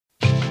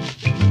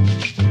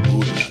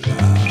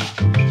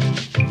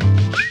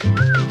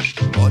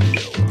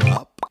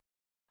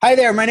Hi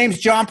there, my name is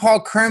John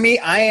Paul Kermy.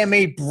 I am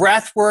a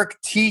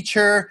breathwork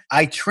teacher.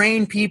 I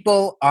train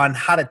people on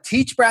how to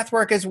teach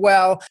breathwork as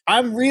well.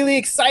 I'm really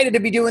excited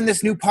to be doing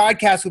this new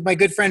podcast with my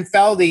good friend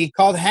Feldy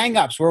called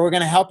Hang-Ups, where we're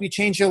going to help you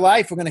change your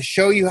life. We're going to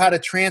show you how to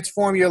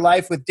transform your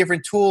life with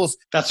different tools.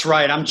 That's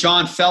right. I'm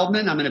John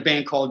Feldman. I'm in a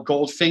band called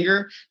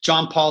Goldfinger.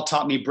 John Paul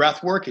taught me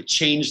breathwork. It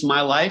changed my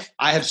life.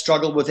 I have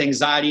struggled with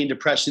anxiety and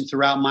depression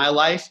throughout my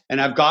life,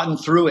 and I've gotten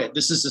through it.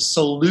 This is a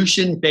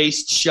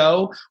solution-based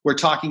show. We're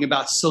talking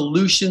about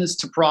solutions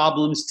to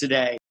problems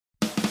today.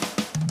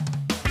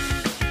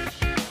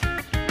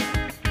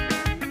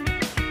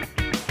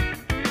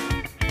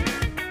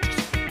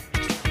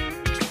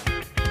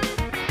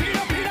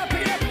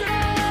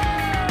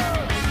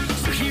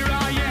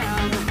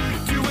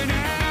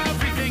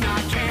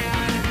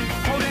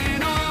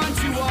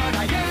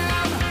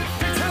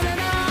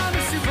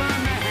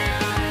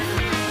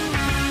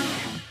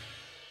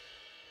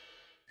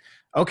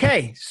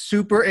 Okay,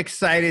 super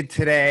excited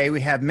today.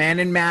 We have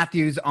Manon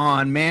Matthews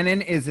on.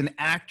 Manon is an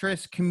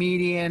actress,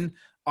 comedian,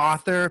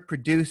 author,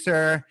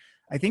 producer.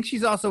 I think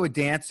she's also a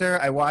dancer.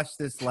 I watched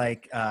this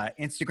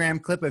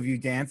Instagram clip of you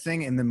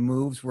dancing and the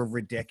moves were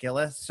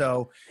ridiculous.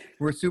 So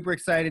we're super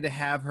excited to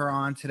have her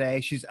on today.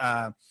 She's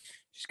got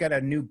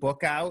a new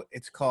book out.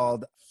 It's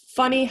called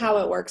Funny How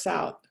It Works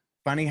Out.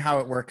 Funny How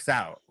It Works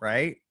Out,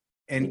 right?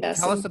 And yes,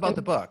 tell us about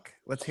the book.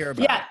 Let's hear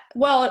about it. Yeah,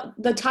 well,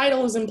 the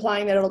title is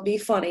implying that it'll be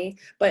funny,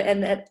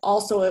 and that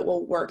also it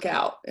will work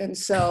out. And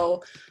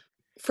so,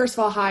 first of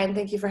all, hi, and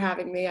thank you for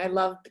having me. I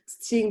love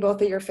seeing both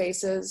of your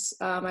faces.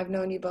 I've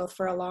known you both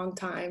for a long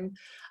time.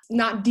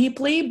 Not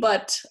deeply,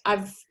 but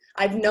I've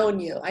known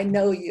you. I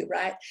know you,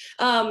 right?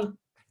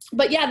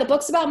 But yeah, the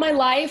book's about my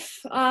life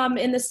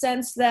in the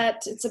sense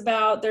that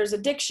there's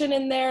addiction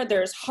in there,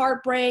 there's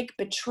heartbreak,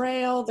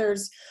 betrayal,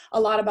 there's a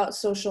lot about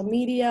social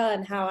media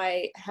and how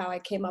I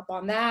came up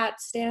on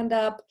that, stand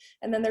up,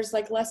 and then there's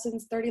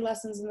 30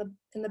 lessons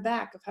in the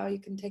back of how you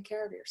can take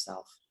care of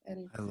yourself.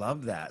 And I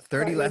love that.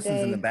 30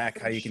 lessons in the back,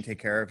 how you can take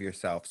care of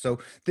yourself. So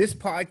this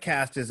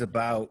podcast is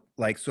about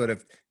sort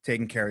of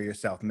taking care of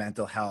yourself,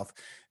 mental health.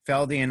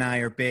 Feldy and I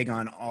are big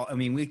on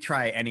we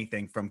try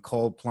anything from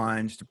cold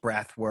plunge to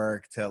breath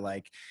work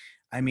to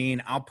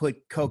I'll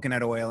put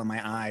coconut oil in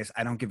my eyes.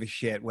 I don't give a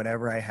shit,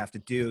 whatever I have to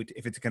do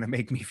if it's going to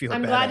make me feel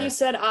better. I'm glad you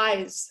said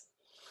eyes.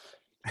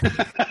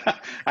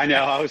 I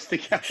know. I was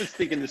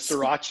thinking the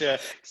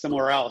sriracha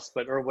somewhere else,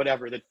 or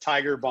whatever, the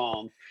tiger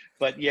balm.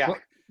 But yeah,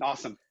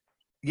 awesome.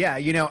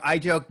 Yeah. I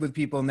joke with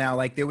people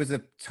now, there was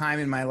a time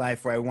in my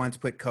life where I once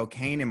put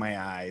cocaine in my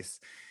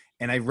eyes.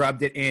 And I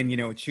rubbed it in,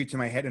 it shoots in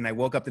my head. And I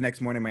woke up the next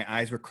morning, my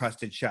eyes were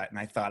crusted shut and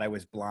I thought I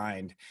was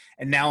blind.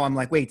 And now I'm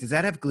like, wait, does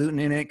that have gluten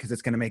in it? Because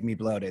it's going to make me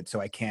bloated. So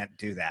I can't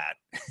do that.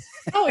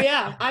 Oh,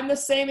 yeah. I'm the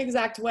same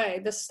exact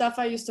way. The stuff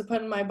I used to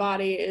put in my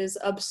body is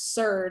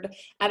absurd.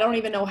 I don't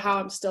even know how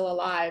I'm still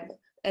alive.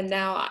 And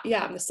now,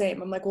 yeah, I'm the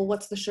same. I'm like, well,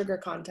 what's the sugar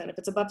content? If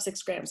it's above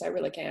 6 grams, I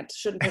really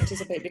shouldn't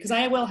participate because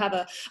I will have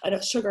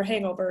a sugar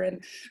hangover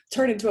and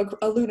turn into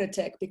a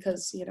lunatic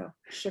because,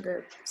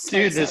 sugar.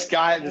 Dude, this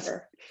guy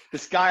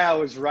I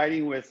was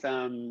writing with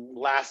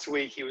last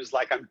week, he was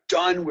like, I'm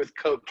done with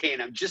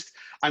cocaine. I'm just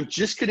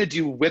going to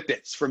do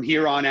whippets from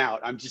here on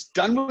out. I'm just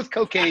done with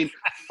cocaine,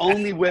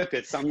 only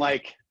whippets. I'm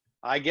like,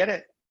 I get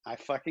it. I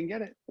fucking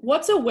get it.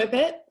 What's a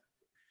whippet?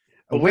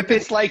 A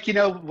whippet's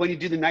when you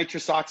do the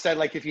nitrous oxide,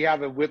 if you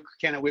have a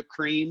can of whipped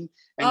cream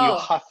and you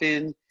huff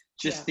in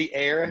the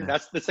air,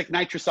 that's like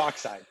nitrous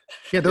oxide.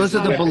 Yeah, those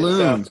are the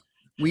balloons.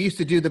 We used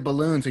to do the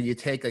balloons where you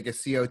take a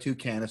CO2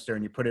 canister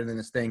and you put it in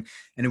this thing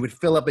and it would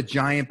fill up a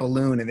giant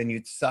balloon and then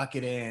you'd suck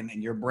it in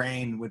and your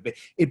brain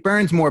it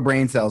burns more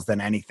brain cells than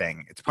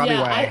anything. It's probably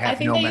why I have no memory. I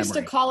think they used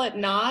to call it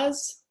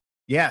NOS.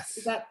 Yes.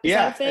 Is that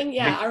a thing?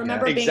 Yeah. I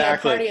remember being at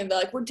a party and they're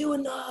like, we're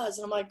doing NOS.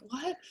 And I'm like,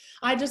 what?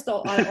 I just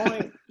thought the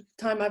only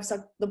time I've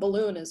sucked the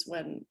balloon is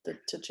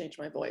to change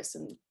my voice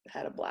and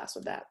had a blast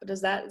with that. But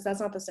that's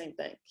not the same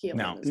thing.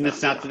 Helium. No,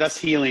 that's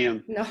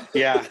helium. No.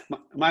 Yeah.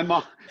 My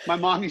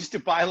mom used to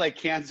buy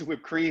cans of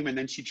whipped cream and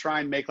then she'd try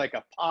and make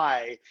a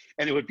pie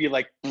and it would be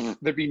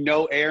there'd be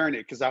no air in it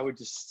because I would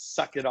just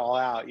suck it all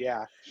out.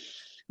 Yeah.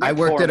 I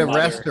worked at a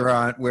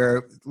restaurant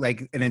where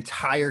an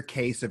entire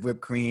case of whipped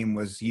cream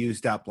was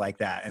used up like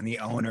that. And the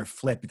owner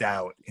flipped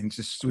out and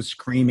just was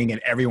screaming at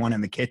everyone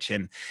in the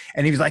kitchen.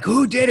 And he was like,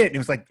 who did it? And it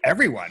was like,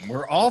 everyone.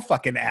 We're all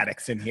fucking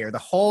addicts in here. The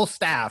whole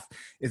staff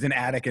is an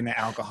addict and an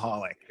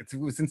alcoholic. It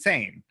was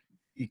insane.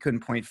 You couldn't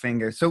point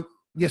fingers. So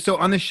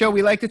on the show,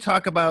 we like to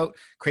talk about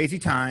crazy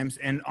times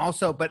and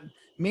also, but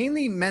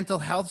mainly mental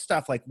health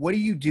stuff. What are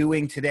you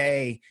doing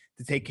today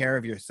to take care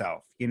of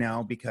yourself?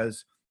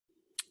 Because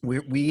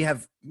we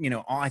have,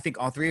 I think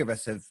all three of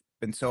us have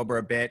been sober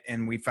a bit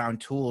and we found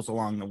tools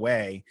along the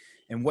way.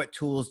 And what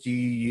tools do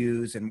you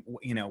use? And,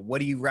 what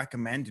do you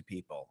recommend to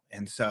people?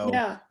 And so.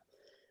 Yeah.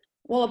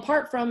 Well,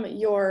 apart from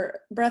your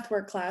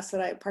breathwork class that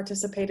I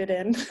participated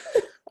in last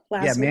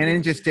week. Yeah,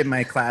 Manon just did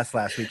my class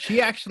last week. She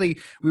actually,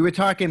 we were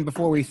talking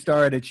before we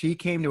started, she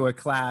came to a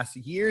class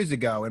years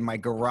ago in my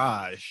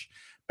garage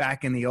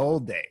back in the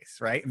old days,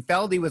 right? And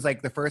Feldy was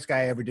like the first guy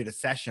I ever did a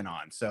session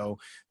on. So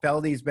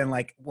Feldy's been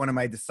like one of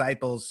my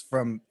disciples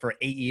for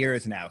 8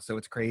 years now. So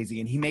it's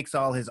crazy. And he makes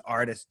all his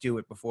artists do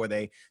it before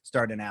they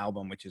start an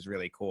album, which is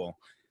really cool.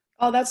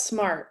 Oh, that's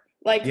smart.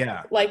 Like,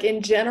 yeah, like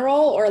in general,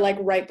 or like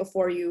right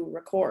before you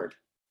record?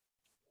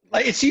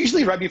 Like, it's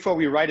usually right before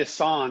we write a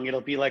song.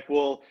 It'll be like,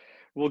 we'll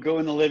go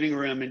in the living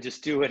room and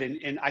just do it.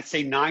 And I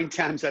say 9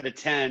 times out of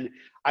 10,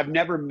 I've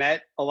never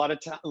met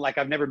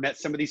I've never met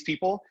some of these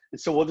people. And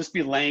so we'll just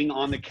be laying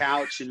on the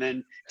couch, and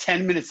then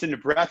 10 minutes into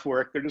breath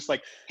work, they're just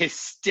like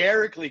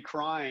hysterically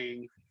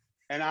crying.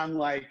 And I'm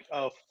like,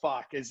 oh,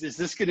 fuck, is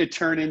this going to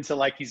turn into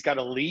like he's got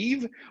to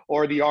leave,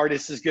 or the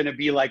artist is going to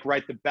be like,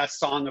 write the best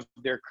song of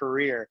their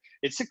career?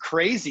 It's a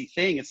crazy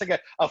thing. It's like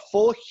a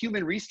full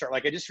human restart.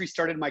 Like I just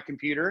restarted my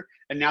computer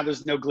and now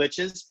there's no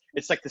glitches.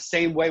 It's like the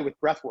same way with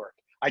breath work.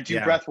 I do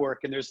breath work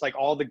and there's like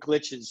all the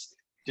glitches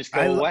just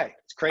go away.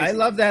 It's crazy. I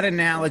love that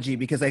analogy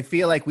because I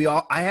feel like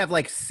I have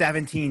like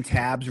 17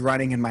 tabs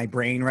running in my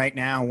brain right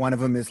now. One of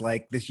them is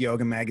like this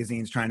yoga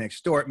magazine's trying to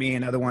extort me.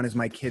 Another one is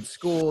my kid's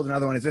school.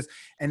 Another one is this.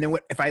 And then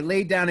if I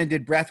laid down and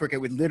did breath work, it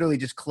would literally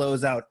just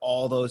close out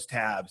all those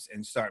tabs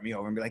and start me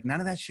over and be like, none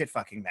of that shit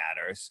fucking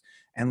matters.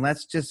 And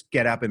let's just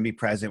get up and be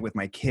present with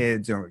my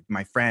kids or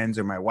my friends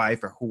or my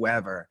wife or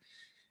whoever,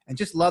 and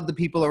just love the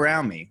people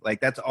around me. Like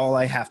that's all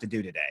I have to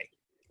do today.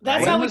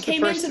 That's how we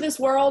came into this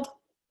world.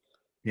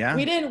 Yeah.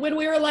 When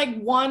we were like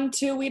 1,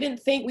 2, we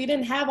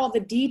didn't have all the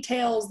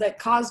details that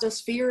caused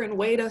us fear and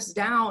weighed us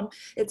down.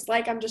 It's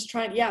like, I'm just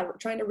trying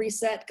to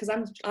reset, because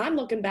I'm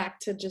looking back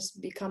to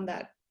just become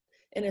that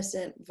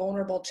innocent,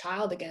 vulnerable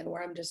child again,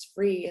 where I'm just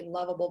free and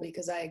lovable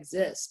because I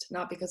exist,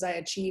 not because I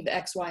achieved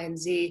X, Y, and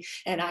Z.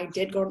 And I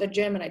did go to the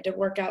gym and I did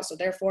work out, so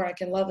therefore I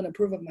can love and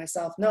approve of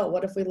myself. No,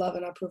 what if we love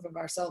and approve of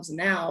ourselves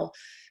now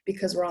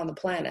because we're on the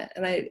planet?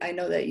 And I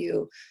know that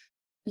you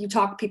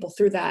talk people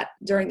through that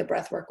during the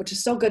breath work, which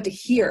is so good to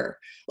hear.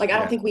 Like, I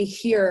don't think we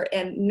hear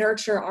and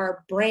nurture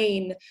our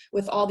brain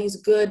with all these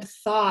good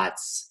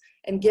thoughts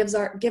and give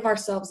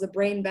ourselves the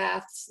brain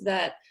baths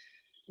that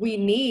we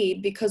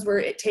need, because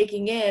we're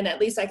taking in, at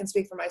least I can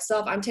speak for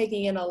myself, I'm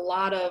taking in a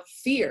lot of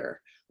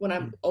fear when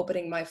I'm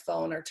opening my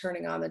phone or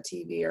turning on the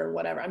TV or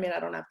whatever. I mean,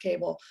 I don't have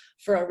cable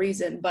for a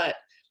reason, but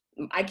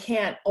I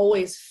can't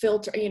always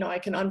filter, I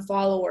can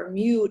unfollow or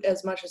mute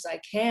as much as I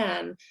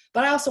can,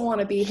 but I also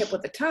want to be hip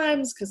with the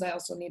times because I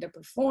also need to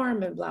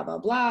perform and blah, blah,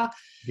 blah.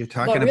 You're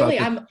talking really,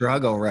 about the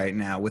struggle right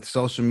now with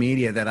social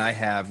media that I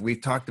have.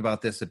 We've talked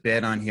about this a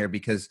bit on here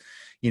because,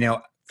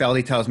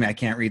 Feldy tells me I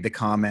can't read the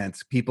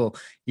comments. People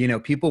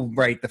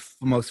write the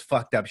most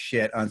fucked up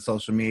shit on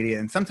social media.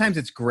 And sometimes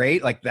it's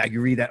great. Like that,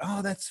 you read that,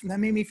 oh, that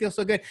made me feel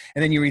so good.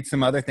 And then you read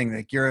some other thing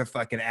like, you're a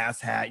fucking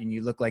asshat and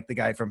you look like the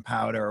guy from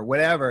Powder or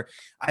whatever.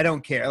 I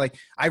don't care. Like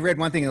I read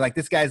one thing like,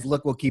 this guy's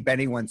look will keep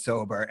anyone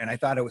sober. And I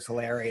thought it was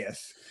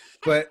hilarious.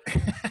 But,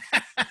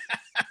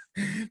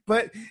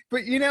 but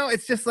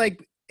it's just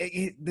like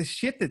the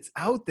shit that's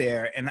out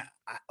there. And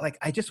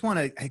I just want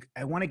to,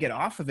 I want to get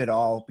off of it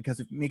all because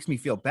it makes me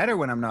feel better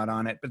when I'm not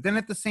on it. But then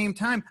at the same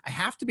time, I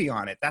have to be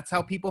on it. That's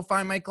how people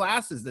find my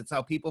classes. That's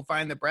how people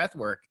find the breath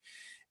work.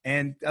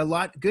 And a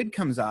lot good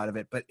comes out of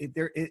it, but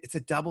it's a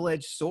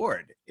double-edged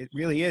sword. It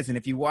really is. And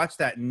if you watch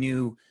that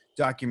new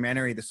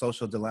documentary, The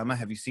Social Dilemma,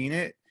 have you seen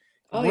it?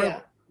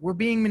 We're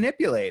being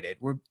manipulated.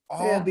 We're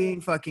all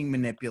being fucking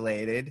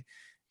manipulated.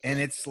 And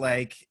it's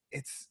like,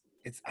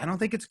 I don't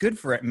think it's good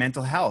for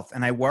mental health.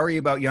 And I worry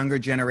about younger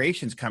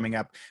generations coming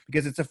up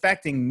because it's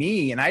affecting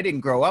me. And I didn't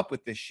grow up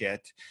with this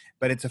shit,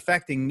 but it's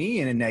affecting me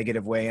in a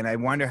negative way. And I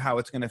wonder how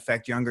it's going to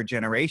affect younger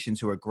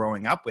generations who are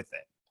growing up with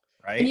it.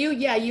 Right. And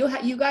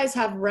you guys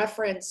have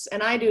reference,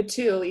 and I do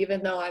too,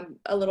 even though I'm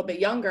a little bit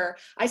younger,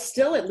 I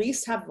still at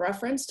least have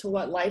reference to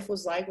what life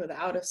was like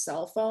without a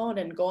cell phone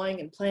and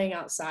going and playing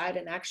outside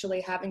and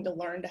actually having to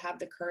learn to have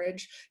the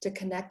courage to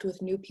connect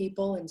with new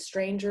people and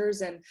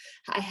strangers. And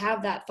I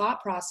have that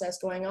thought process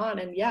going on.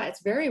 And yeah,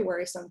 it's very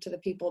worrisome to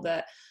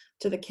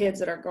the kids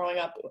that are growing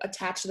up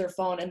attached to their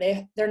phone,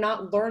 and they're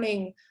not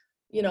learning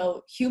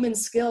human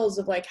skills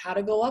of like how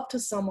to go up to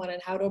someone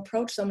and how to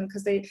approach someone,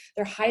 because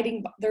we're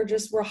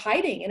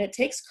hiding. And it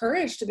takes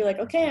courage to be like,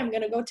 okay, I'm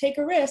going to go take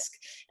a risk.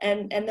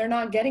 And they're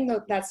not getting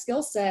that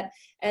skill set.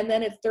 And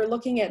then if they're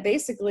looking at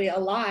basically a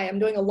lie, I'm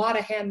doing a lot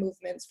of hand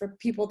movements for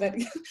people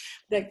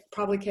that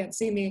probably can't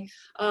see me.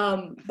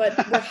 But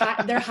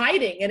they're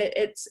hiding. And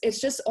it's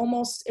just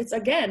almost, it's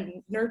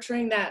again,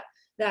 nurturing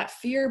that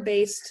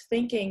fear-based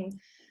thinking.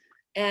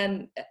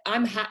 And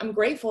I'm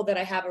grateful that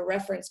I have a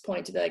reference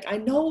point to be like, I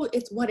know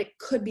it's what it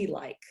could be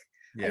like.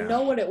 Yeah. I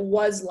know what it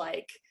was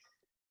like.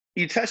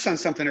 You touched on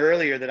something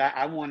earlier that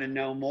I want to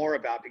know more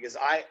about, because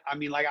I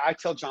mean, like I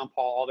tell John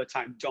Paul all the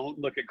time, don't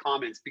look at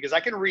comments, because I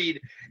can read,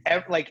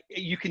 like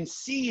you can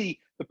see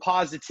the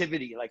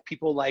positivity, like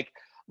people like,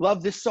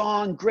 love this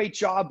song, great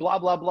job, blah,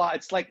 blah, blah.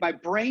 It's like my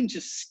brain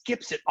just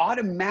skips it,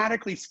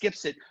 automatically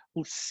skips it,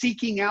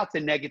 seeking out the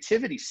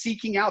negativity,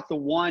 seeking out the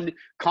one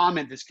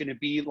comment that's going to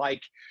be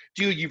like,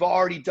 dude, you've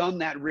already done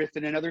that riff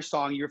in another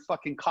song, you're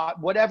fucking caught,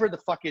 whatever the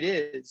fuck it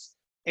is.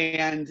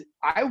 And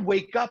I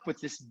wake up with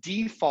this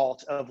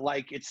default of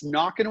like, it's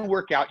not going to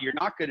work out. You're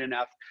not good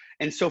enough.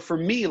 And so for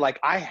me, like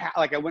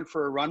I went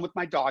for a run with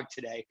my dog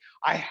today.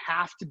 I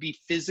have to be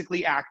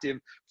physically active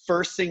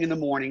first thing in the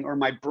morning or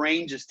my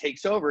brain just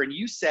takes over. And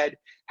you said,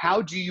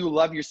 how do you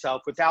love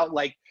yourself without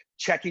like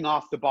checking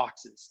off the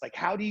boxes? Like,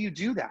 how do you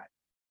do that?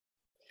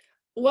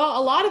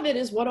 Well, a lot of it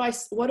is what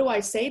do I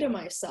say to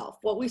myself?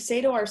 What we say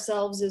to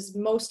ourselves is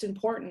most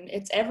important.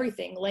 It's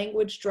everything.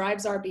 Language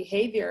drives our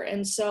behavior.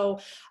 And so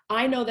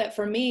I know that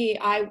for me,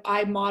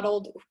 I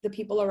modeled the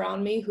people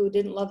around me who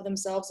didn't love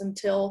themselves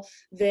until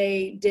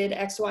they did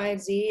X, Y, and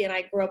Z. And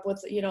I grew up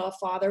with, a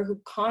father who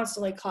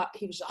constantly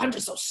he was, I'm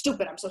just so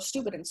stupid. I'm so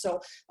stupid. And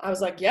so I was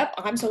like, yep,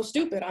 I'm so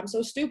stupid. I'm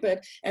so stupid.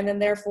 And then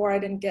therefore I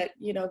didn't get,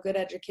 good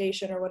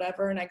education or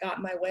whatever. And I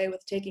got my way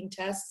with taking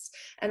tests.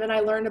 And then I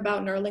learned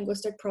about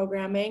neurolinguistic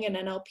programming and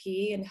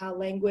NLP and how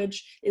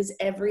language is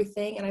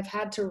everything. And I've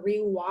had to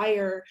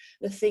rewire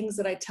the things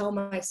that I tell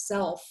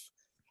myself.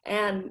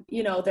 And,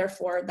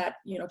 therefore that,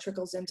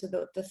 trickles into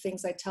the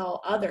things I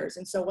tell others.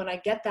 And so when I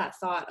get that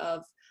thought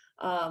of,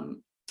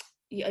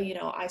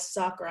 I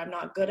suck or I'm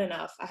not good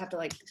enough, I have to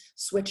like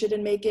switch it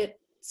and make it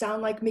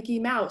sound like Mickey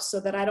Mouse so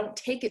that I don't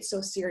take it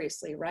so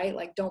seriously, right?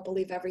 Like, don't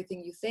believe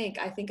everything you think.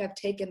 I think I've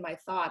taken my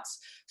thoughts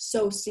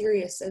so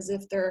serious as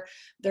if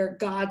they're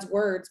God's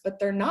words, but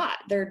they're not.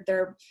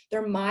 They're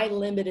my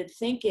limited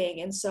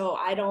thinking. And so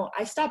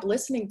I stop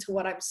listening to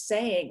what I'm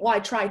saying. Well, I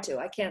try to.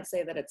 I can't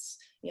say that it's,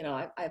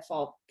 I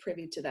fall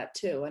privy to that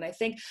too. And I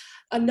think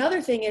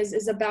another thing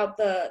is about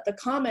the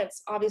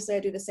comments. Obviously I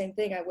do the same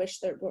thing. I wish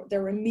there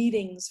were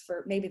meetings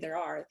for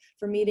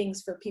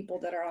meetings for people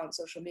that are on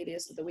social media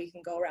so that we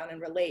can go around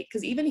and relate.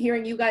 Because even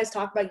hearing you guys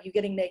talk about you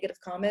getting negative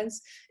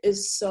comments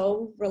is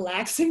so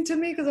relaxing to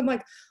me, because I'm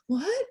like,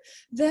 what?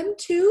 Them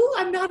too?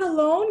 I'm not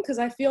alone? Because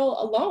I feel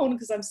alone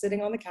because I'm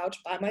sitting on the couch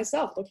by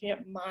myself looking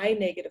at my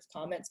negative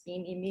comments,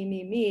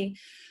 me.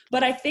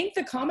 But I think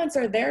the comments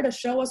are there to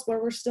show us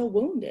where we're still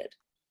wounded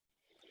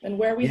and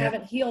where we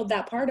haven't healed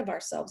that part of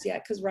ourselves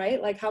yet. Because,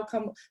 right, like, how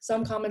come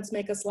some comments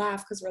make us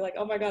laugh because we're like,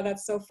 oh my God,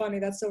 that's so funny,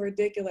 that's so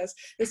ridiculous,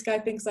 this guy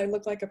thinks I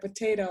look like a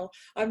potato,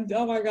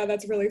 oh my God,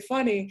 that's really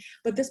funny.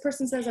 But this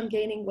person says I'm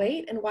gaining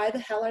weight, and why the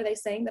hell are they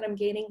saying that I'm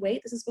gaining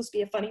weight? This is supposed to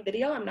be a funny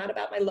video. I'm not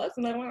about my looks.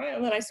 And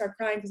then I start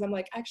crying because I'm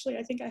like, actually,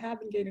 I think I have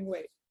been gaining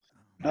weight.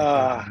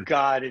 Oh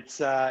God, it's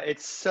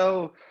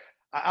so.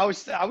 I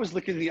was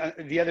looking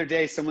the other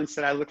day. Someone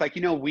said I look like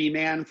Wee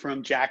Man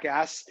from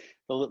Jackass,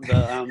 the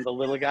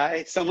little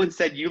guy. Someone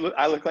said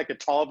I look like a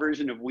tall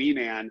version of Wee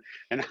Man,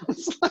 and I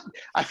was like,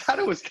 I thought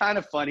it was kind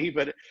of funny,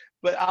 but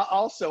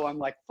also I'm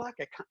like, fuck,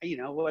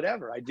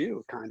 whatever I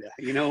do, kind of,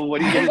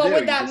 what are you gonna do? What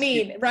would that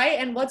mean, right?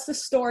 And what's the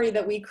story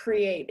that we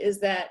create is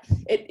that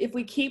if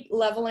we keep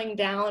leveling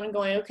down and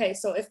going, okay,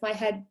 so if my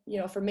head,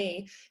 for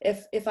me,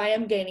 if I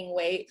am gaining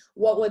weight,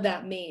 what would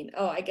that mean?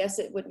 Oh, I guess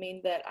it would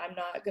mean that I'm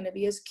not going to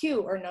be as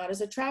cute or not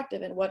as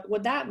attractive. And what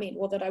would that mean?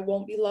 Well, that I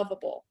won't be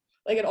lovable.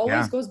 Like, it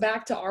always goes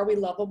back to, are we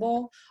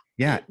lovable?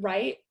 Yeah.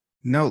 Right?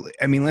 No,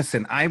 I mean,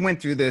 listen, I went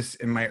through this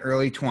in my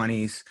early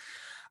 20s.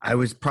 I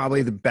was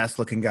probably the best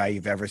looking guy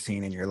you've ever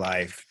seen in your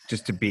life,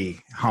 just to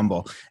be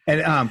humble.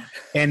 And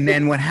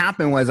then what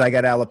happened was I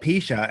got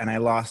alopecia and I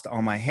lost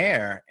all my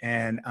hair,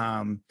 and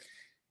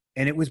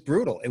it was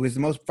brutal. It was the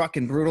most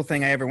fucking brutal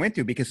thing I ever went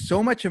through, because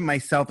so much of my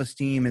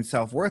self-esteem and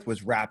self-worth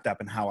was wrapped up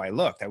in how I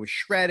looked. I was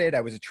shredded.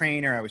 I was a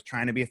trainer. I was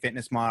trying to be a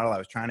fitness model. I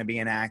was trying to be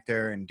an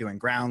actor and doing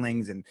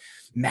groundlings and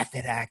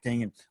method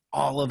acting and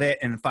all of it.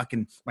 And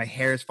fucking my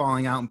hair is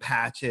falling out in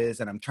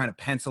patches and I'm trying to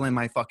pencil in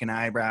my fucking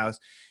eyebrows.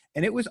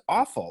 And it was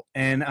awful.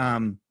 And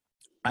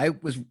I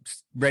was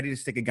ready to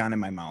stick a gun in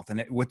my mouth.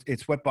 And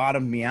it's what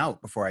bottomed me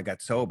out before I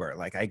got sober.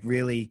 Like, I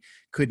really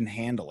couldn't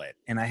handle it.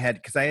 And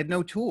because I had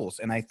no tools,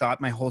 and I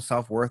thought my whole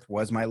self-worth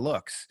was my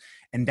looks.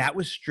 And that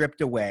was stripped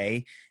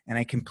away. And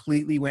I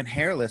completely went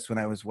hairless when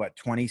I was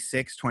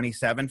 26,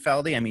 27,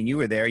 Feldy. I mean, you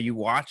were there, you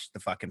watched the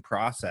fucking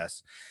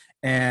process.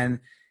 And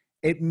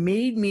it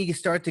made me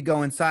start to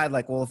go inside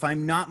like, well, if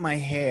I'm not my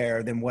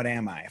hair, then what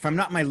am I? If I'm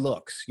not my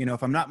looks,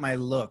 if I'm not my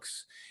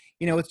looks,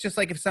 it's just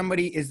like if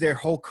somebody is their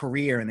whole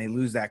career and they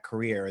lose that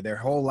career, or their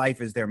whole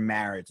life is their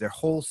marriage, their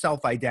whole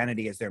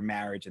self-identity is their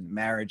marriage, and the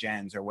marriage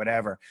ends or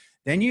whatever,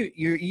 then you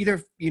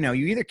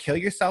either kill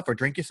yourself or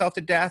drink yourself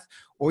to death,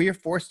 or you're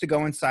forced to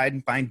go inside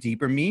and find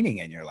deeper meaning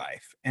in your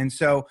life. And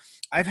so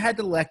I've had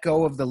to let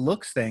go of the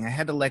looks thing. I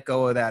had to let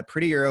go of that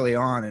pretty early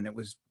on, and it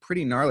was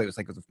pretty gnarly. It was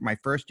like my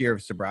first year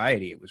of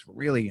sobriety. It was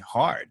really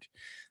hard.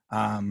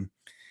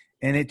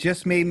 And it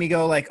just made me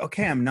go like,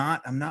 okay, I'm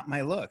not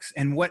my looks.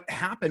 And what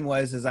happened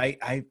was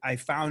I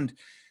found,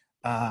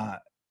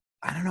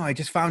 I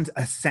just found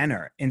a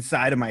center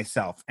inside of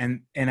myself,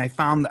 and I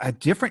found a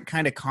different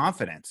kind of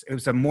confidence. It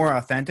was a more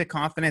authentic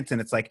confidence.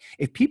 And it's like,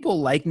 if people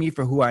like me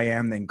for who I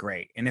am, then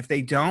great. And if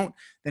they don't,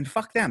 then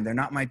fuck them. They're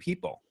not my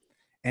people.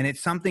 And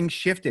it's something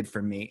shifted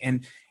for me,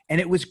 and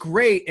it was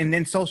great. And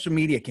then social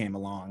media came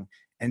along,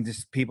 and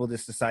people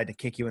just decide to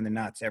kick you in the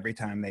nuts every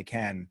time they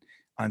can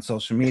on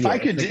social media.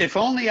 If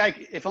only I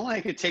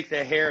could take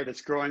the hair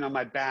that's growing on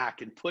my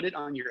back and put it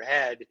on your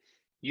head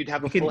you'd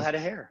have a full head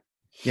of hair.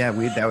 Yeah,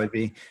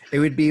 it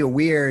would be a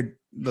weird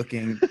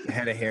looking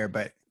head of hair,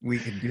 but we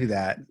could do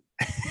that.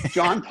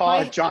 John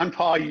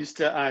Paul used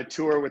to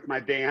tour with my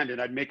band,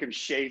 and I'd make him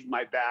shave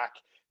my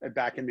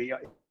back in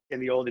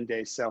the olden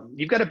days. So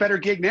you've got a better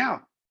gig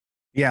now.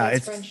 Yeah,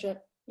 it's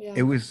friendship. Yeah.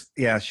 It was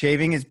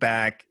shaving his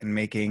back and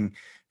making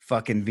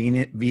fucking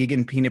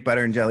vegan peanut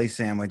butter and jelly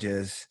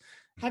sandwiches.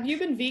 Have you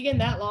been vegan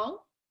that long?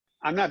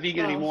 I'm not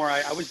vegan anymore.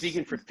 I was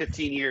vegan for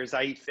 15 years.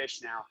 I eat fish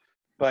now.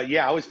 But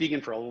yeah, I was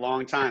vegan for a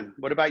long time.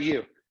 What about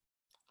you?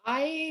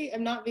 I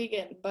am not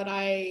vegan, but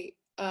I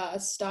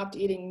stopped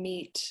eating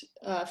meat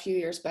a few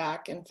years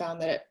back and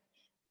found that it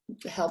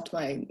helped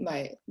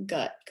my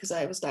gut because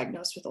I was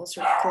diagnosed with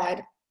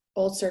ulcerative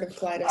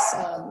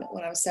colitis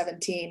when I was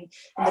 17.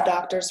 And the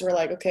doctors were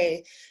like,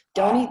 okay,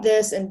 don't eat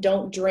this and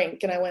don't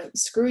drink. And I went,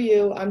 screw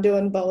you, I'm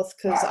doing both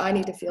because I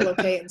need to feel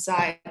okay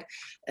inside.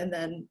 And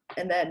then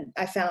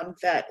I found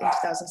that in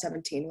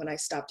 2017 when I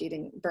stopped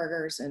eating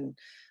burgers and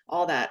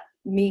all that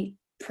meat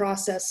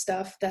processed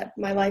stuff, that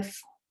my life,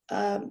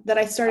 that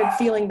I started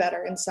feeling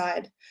better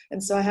inside.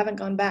 And so I haven't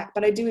gone back,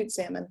 but I do eat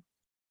salmon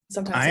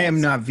sometimes. I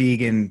am not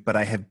vegan, but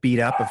I have beat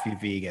up a few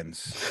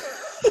vegans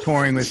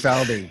touring with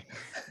Feldy.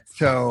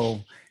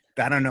 So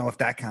I don't know if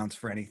that counts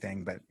for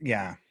anything, but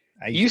yeah.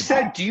 You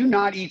said, do you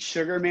not eat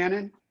sugar,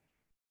 Manon?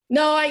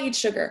 No, I eat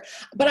sugar,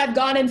 but I've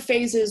gone in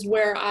phases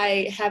where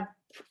I have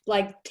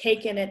like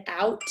taken it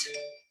out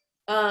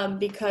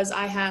because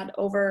I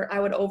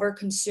would over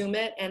consume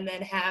it and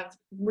then have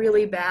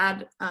really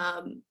bad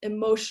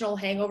emotional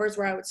hangovers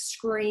where I would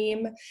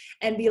scream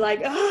and be like,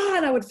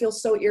 and I would feel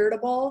so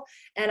irritable.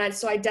 And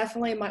so I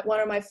definitely, one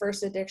of my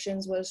first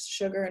addictions was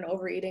sugar and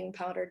overeating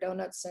powdered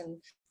donuts and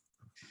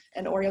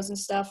Oreos and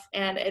stuff.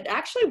 And it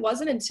actually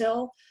wasn't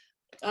until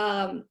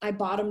I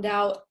bottomed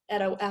out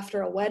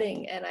after a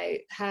wedding, and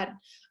I had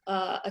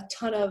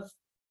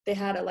they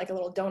had a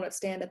little donut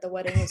stand at the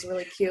wedding. It was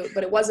really cute,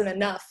 but it wasn't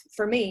enough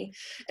for me.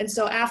 And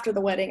so after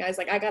the wedding, I was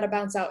like, I got to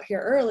bounce out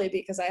here early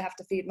because I have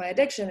to feed my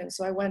addiction. And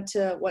so I went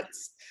to what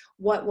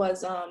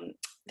was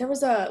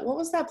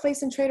that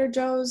place in Trader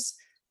Joe's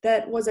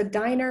that was a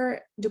diner,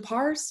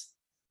 Dupar's?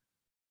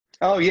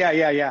 Oh,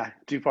 yeah.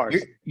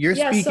 Dupar's. You're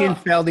speaking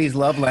Feldy's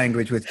love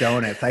language with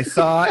donuts. I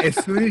saw as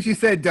soon as you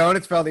said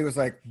donuts, Feldy was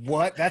like,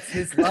 what? That's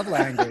his love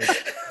language.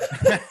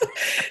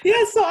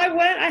 Yeah, so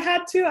I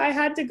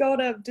had to go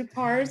to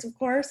Dupar's, of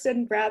course,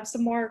 and grab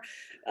some more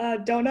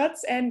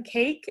donuts and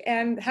cake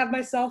and have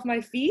myself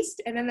my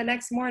feast. And then the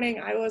next morning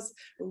I was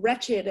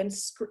wretched, and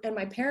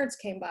my parents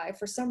came by.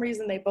 For some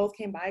reason, they both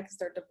came by because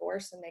they're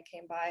divorced, and they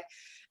came by.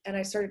 And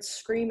I started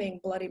screaming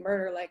bloody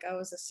murder like I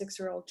was a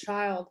 6-year-old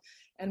child.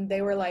 And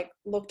they were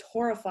looked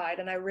horrified.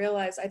 And I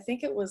realized, I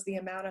think it was the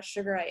amount of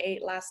sugar I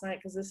ate last night,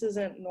 because this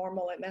isn't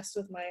normal. It messed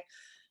with my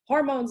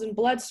hormones and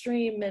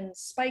bloodstream and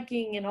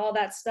spiking and all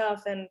that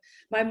stuff. And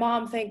my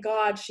mom, thank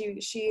God,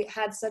 she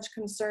had such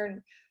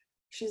concern.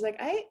 She's like,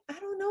 I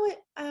don't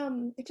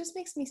know, it just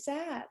makes me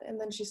sad. And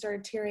then she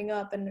started tearing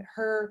up, and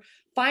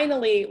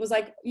finally it was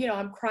like,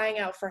 I'm crying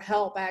out for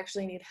help. I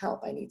actually need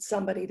help. I need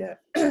somebody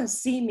to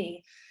see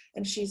me.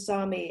 And she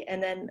saw me.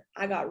 And then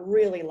I got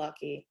really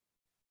lucky.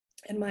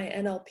 And my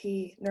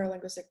NLP,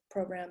 neurolinguistic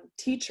program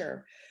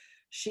teacher,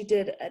 she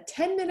did a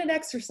 10-minute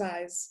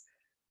exercise,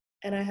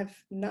 and I have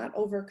not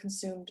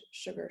overconsumed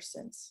sugar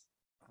since.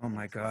 Oh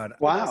my God.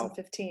 Wow.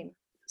 2015.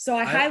 So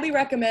I highly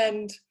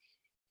recommend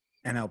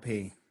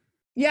NLP.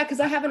 Yeah,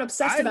 because I haven't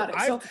obsessed about it.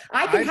 So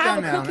I can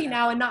have a cookie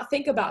now and not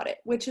think about it,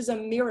 which is a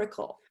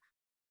miracle.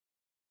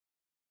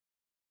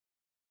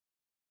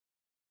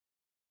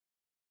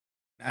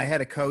 I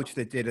had a coach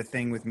that did a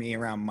thing with me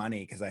around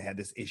money because I had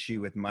this issue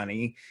with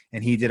money,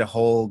 and he did a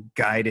whole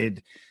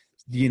guided,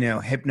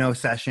 hypno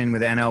session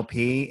with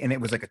NLP, and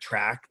it was like a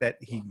track that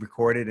he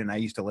recorded, and I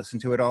used to listen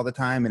to it all the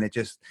time, and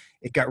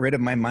it got rid of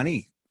my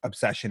money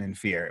obsession and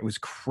fear. It was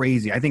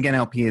crazy. I think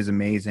NLP is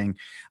amazing.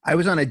 I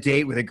was on a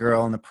date with a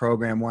girl in the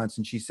program once,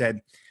 and she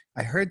said,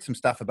 I heard some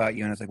stuff about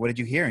you. And I was like, what did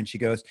you hear? And she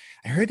goes,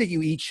 I heard that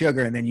you eat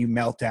sugar and then you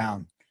melt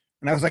down.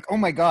 And I was like, oh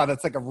my God,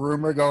 that's like a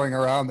rumor going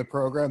around the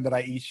program that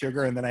I eat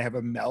sugar and then I have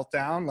a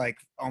meltdown.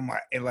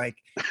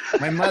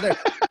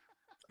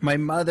 My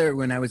mother,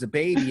 when I was a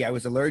baby, I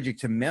was allergic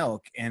to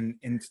milk. And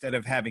instead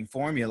of having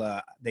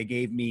formula,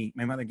 my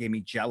mother gave me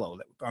Jell-O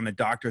on the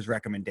doctor's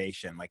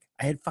recommendation. Like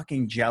I had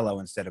fucking Jell-O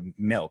instead of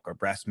milk or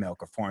breast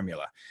milk or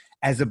formula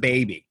as a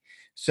baby.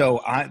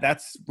 So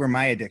that's where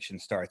my addiction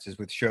starts, is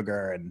with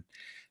sugar. And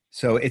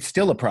so it's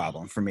still a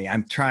problem for me.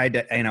 I'm trying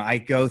to, I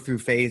go through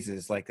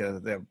phases like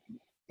the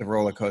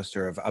roller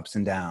coaster of ups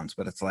and downs,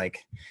 but it's like,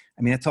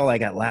 that's all I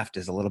got left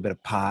is a little bit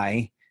of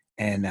pie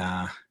and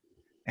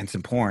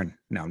some porn.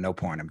 No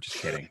porn. I'm just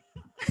kidding.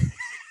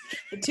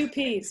 The 2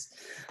 Ps.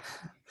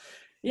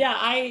 Yeah,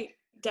 I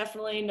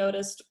definitely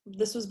noticed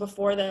this was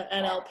before the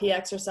NLP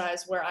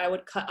exercise where I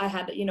would cut. I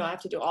had to, I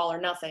have to do all or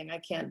nothing. I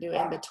can't do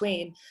in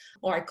between,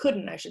 or I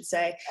couldn't, I should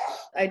say.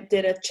 I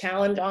did a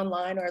challenge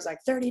online where I was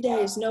like 30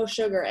 days, no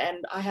sugar.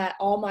 And I had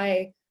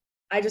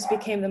I just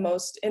became the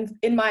most,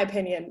 in my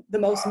opinion, the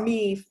most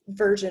me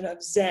version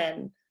of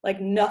Zen Like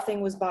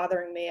nothing was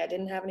bothering me. I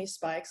didn't have any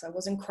spikes. I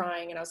wasn't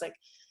crying. And I was like,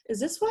 is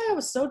this why I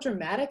was so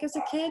dramatic as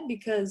a kid?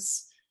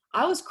 Because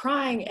I was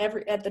crying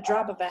at the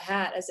drop of a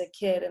hat as a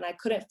kid, and I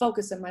couldn't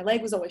focus, and my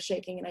leg was always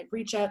shaking. And I'd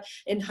reach out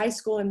in high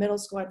school and middle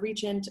school. I'd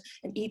reach in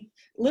and eat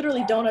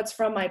literally donuts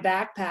from my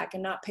backpack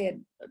and not pay,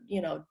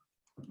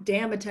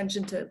 damn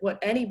attention to what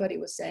anybody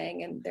was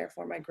saying, and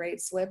therefore my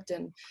grades slipped.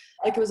 And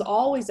like it was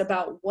always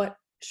about what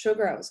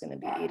sugar I was going to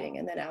be eating,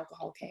 and then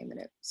alcohol came and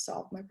it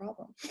solved my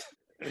problem.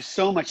 There's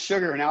so much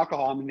sugar and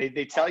alcohol. I mean,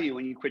 they tell you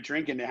when you quit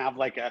drinking to have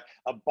like a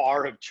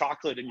bar of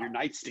chocolate in your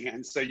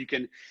nightstand so you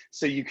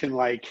can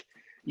like,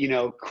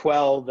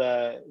 quell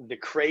the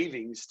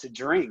cravings to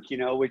drink,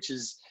 which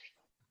is,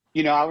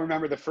 I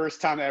remember the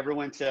first time I ever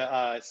went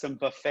to some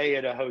buffet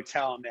at a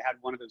hotel, and they had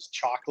one of those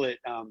chocolate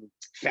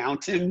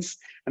fountains.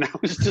 And I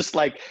was just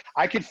like,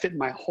 I could fit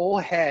my whole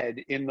head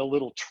in the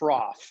little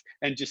trough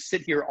and just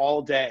sit here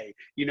all day,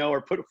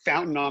 or put a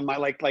fountain on my,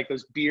 like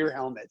those beer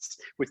helmets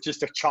with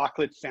just a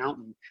chocolate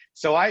fountain.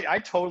 So I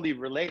totally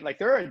relate. Like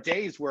there are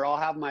days where I'll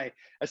have my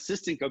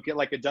assistant go get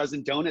like a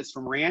dozen donuts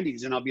from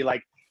Randy's, and I'll be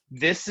like,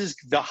 this is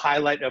the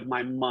highlight of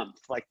my month,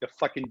 like the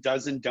fucking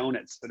dozen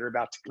donuts that are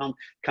about to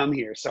come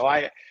here. So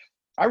I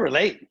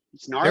relate.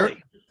 It's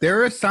gnarly.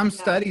 There are some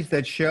studies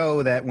that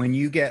show that when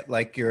you get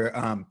like your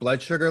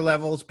blood sugar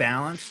levels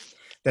balanced,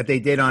 that they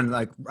did on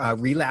like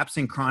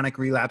chronic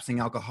relapsing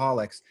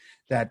alcoholics,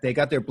 that they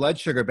got their blood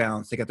sugar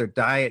balanced, they got their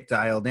diet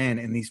dialed in,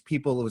 and these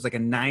people, it was like a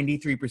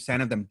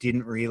 93% of them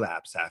didn't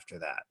relapse after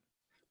that,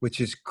 which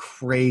is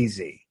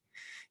crazy.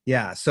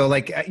 Yeah. So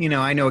like,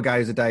 I know a guy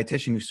who's a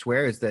dietitian who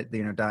swears that,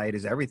 diet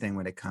is everything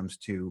when it comes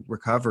to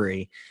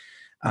recovery.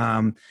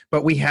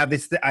 But we have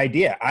this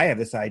idea. I have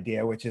this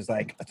idea, which is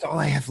like, that's all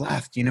I have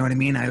left. You know what I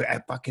mean?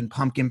 I fucking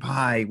pumpkin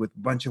pie with a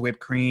bunch of whipped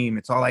cream.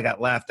 It's all I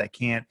got left. I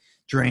can't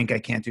drink. I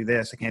can't do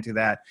this. I can't do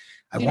that.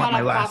 I want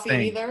my last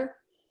thing. Either?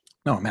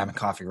 No, I'm having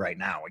coffee right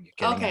now. Are you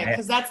kidding me? Okay.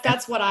 Cause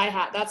that's what I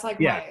had. That's like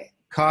my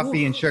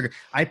coffee and sugar.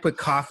 I put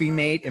Coffee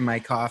Mate in my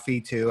coffee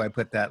too. I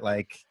put that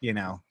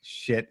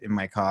shit in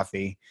my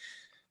coffee.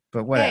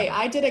 But whatever. Hey,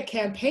 I did a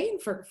campaign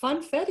for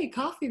Funfetti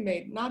Coffee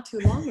Mate not too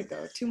long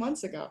ago, 2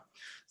 months ago.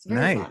 It's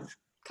very fun.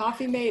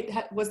 Coffee Mate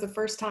was the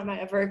first time I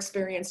ever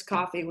experienced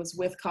coffee was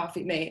with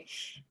Coffee Mate,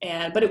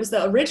 but it was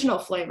the original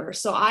flavor.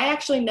 So I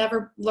actually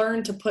never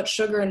learned to put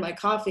sugar in my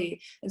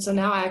coffee, and so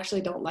now I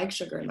actually don't like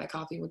sugar in my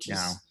coffee, which is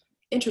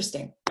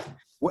interesting.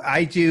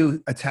 I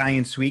do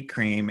Italian sweet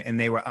cream, and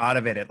they were out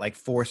of it at like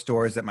 4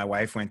 stores that my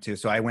wife went to.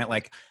 So I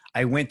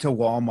went to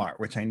Walmart,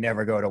 which I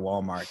never go to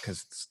Walmart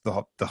because it's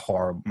the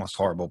most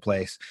horrible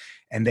place.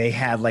 And they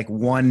had like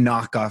one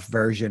knockoff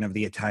version of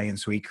the Italian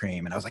sweet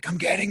cream. And I was like, I'm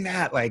getting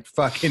that. Like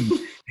fucking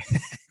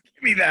give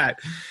me that.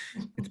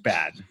 It's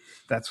bad.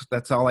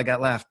 That's all I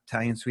got left.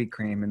 Italian sweet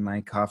cream in my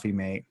Coffee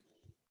Mate.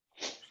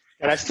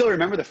 And I still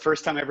remember the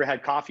first time I ever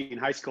had coffee in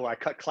high school. I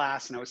cut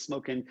class and I was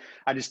smoking.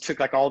 I just took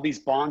like all these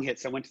bong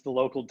hits. I went to the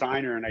local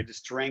diner and I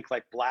just drank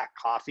like black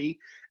coffee.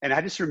 And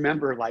I just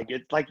remember like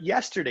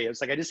yesterday. It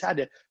was like I just had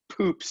to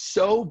poop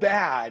so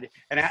bad.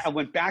 And I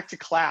went back to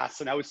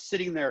class and I was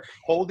sitting there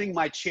holding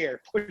my chair,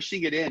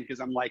 pushing it in because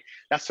I'm like,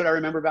 that's what I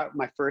remember about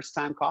my first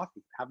time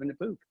coffee, having to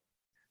poop.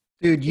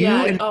 Dude, you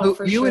and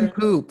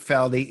poop,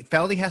 Feldy.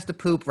 Feldy has to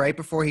poop right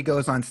before he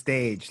goes on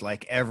stage,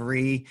 like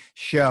every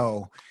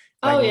show.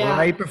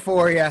 Right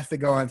before he has to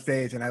go on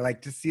stage. And I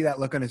like to see that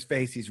look on his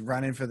face. He's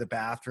running for the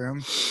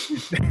bathroom.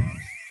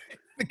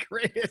 The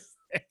greatest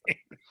thing.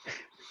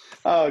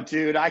 Oh,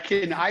 dude,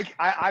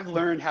 I've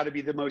learned how to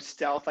be the most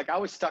stealth. Like I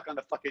was stuck on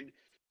the fucking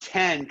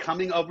 10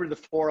 coming over the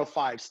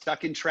 405,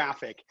 stuck in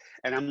traffic.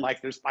 And I'm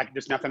like, there's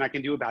nothing I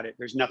can do about it.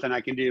 There's nothing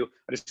I can do.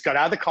 I just got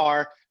out of the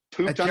car,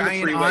 pooped on the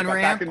freeway, got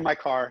back in my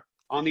car.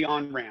 On the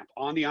on-ramp.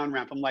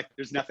 I'm like,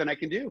 there's nothing I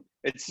can do.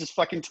 It's just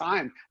fucking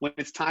time. When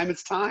it's time,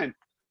 it's time.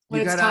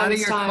 You got out of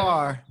your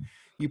car,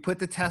 you put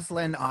the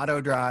Tesla in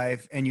auto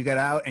drive, and you got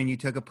out and you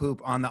took a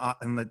poop on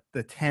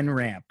the 10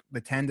 ramp,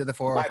 the 10 to the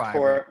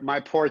 405. My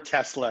poor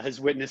Tesla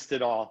has witnessed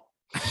it all.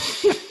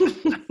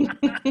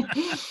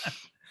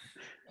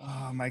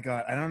 Oh my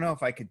God. I don't know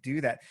if I could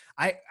do that.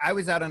 I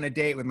was out on a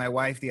date with my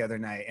wife the other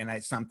night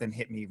and something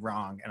hit me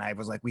wrong. And I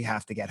was like, we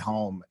have to get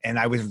home. And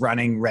I was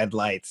running red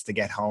lights to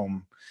get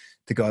home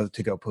to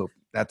go poop.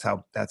 That's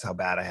how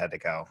bad I had to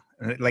go.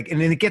 And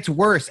then it gets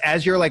worse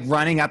as you're like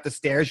running up the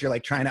stairs. You're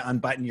like trying to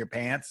unbutton your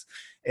pants.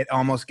 It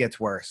almost gets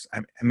worse.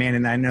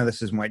 And I know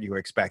this isn't what you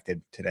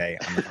expected today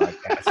on the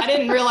podcast. I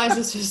didn't realize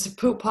this was a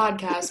poop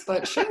podcast,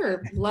 but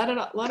sure, let it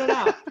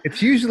out.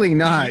 It's usually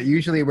not.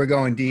 Usually we're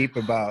going deep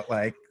about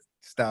like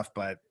stuff,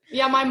 but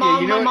yeah, my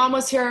mom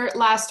was here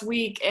last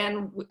week,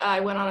 and I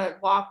went on a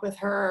walk with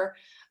her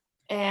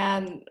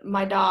and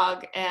my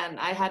dog, and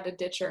I had to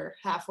ditch her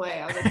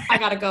halfway. I was like, I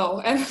gotta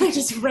go, and I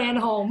just ran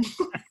home.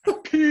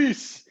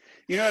 Peace.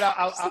 You know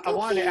what I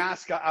wanted to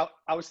ask? I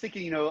was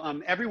thinking,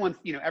 everyone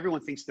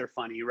thinks they're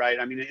funny, right?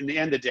 I mean, in the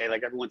end of the day,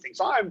 like everyone thinks,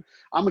 I'm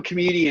a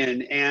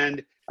comedian.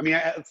 And I mean,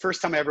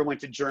 first time I ever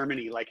went to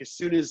Germany, like as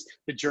soon as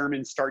the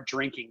Germans start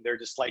drinking, they're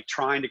just like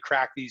trying to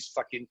crack these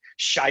fucking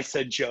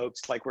scheisse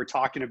jokes like we're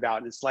talking about.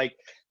 And it's like,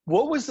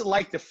 What was it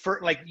like the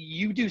first, like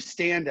you do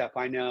stand up,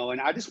 I know,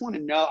 and I just want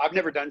to know, I've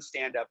never done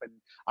stand up and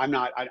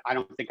I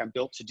don't think I'm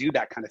built to do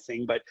that kind of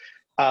thing, but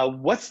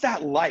what's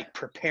that like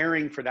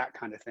preparing for that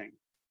kind of thing?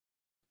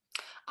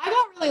 I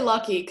got really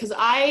lucky because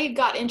I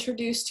got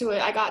introduced to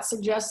it. I got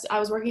suggested. I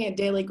was working at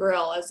Daily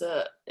Grill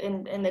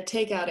in the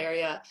takeout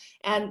area,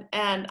 and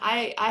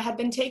I had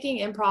been taking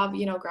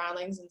improv,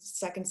 Groundlings in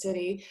Second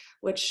City,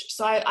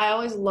 so I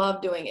always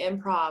loved doing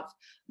improv.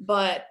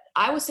 But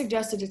I was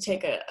suggested to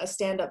take a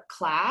stand-up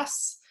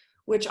class,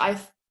 which I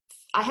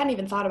hadn't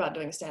even thought about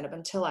doing stand-up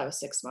until I was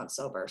 6 months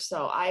sober.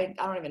 So I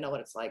don't even know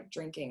what it's like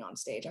drinking on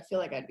stage. I feel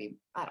like I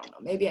don't know,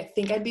 maybe I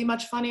think I'd be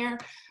much funnier,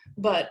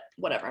 but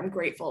whatever. I'm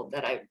grateful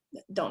that I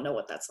don't know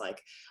what that's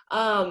like.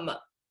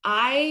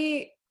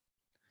 I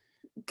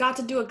got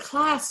to do a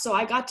class, so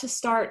I got to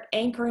start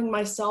anchoring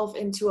myself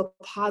into a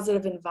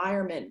positive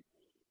environment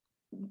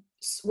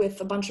with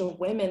a bunch of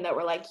women that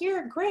were like,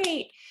 "You're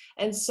great."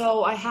 And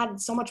so I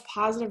had so much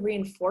positive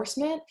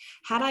reinforcement.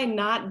 Had I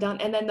not done,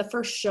 and then the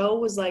first show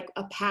was like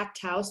a packed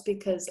house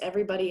because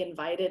everybody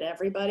invited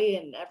everybody,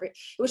 and it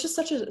was just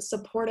such a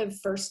supportive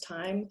first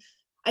time.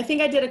 I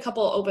think I did a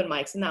couple of open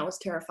mics and that was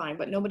terrifying,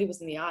 but nobody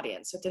was in the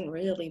audience, so it didn't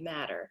really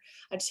matter.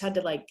 I just had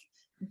to like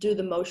do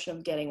the motion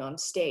of getting on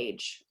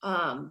stage.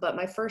 But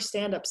my first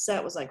stand-up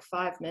set was like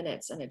 5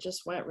 minutes and it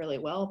just went really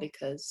well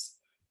because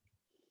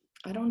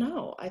I don't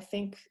know. I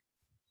think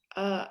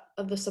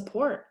of the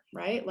support,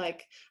 right?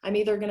 Like I'm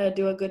either going to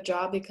do a good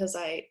job because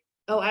I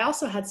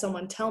also had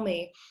someone tell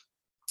me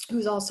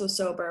who's also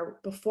sober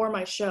before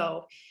my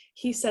show.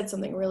 He said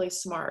something really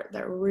smart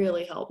that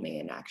really helped me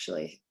and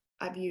actually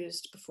I've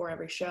used before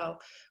every show,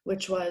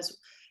 which was,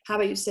 how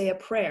about you say a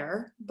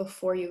prayer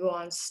before you go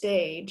on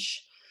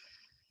stage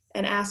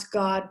and ask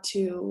God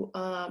to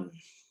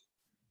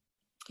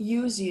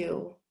use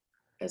you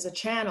as a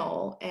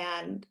channel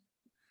and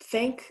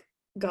thank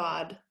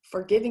God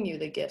for giving you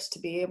the gifts to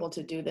be able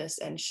to do this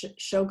and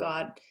show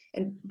God,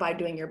 and by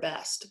doing your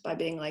best, by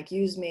being like,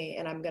 use me,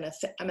 and I'm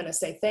gonna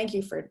say thank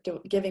you for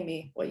giving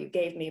me what you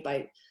gave me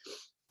by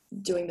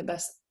doing the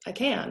best I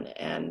can.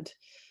 And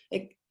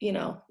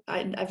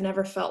I've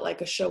never felt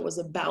like a show was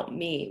about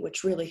me,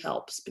 which really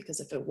helps, because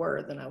if it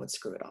were, then I would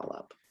screw it all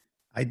up.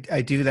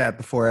 I do that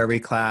before every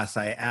class.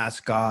 I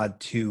ask God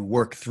to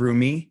work through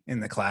me in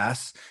the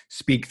class,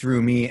 speak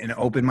through me, and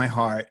open my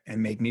heart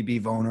and make me be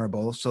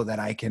vulnerable so that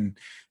I can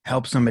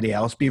help somebody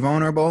else be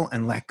vulnerable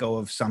and let go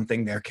of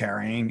something they're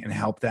carrying and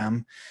help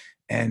them.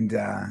 And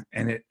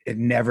it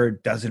never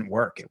doesn't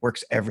work. It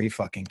works every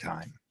fucking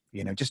time.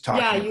 Just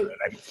talking.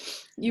 Yeah,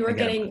 you were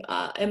getting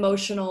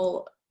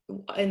emotional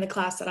in the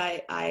class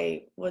that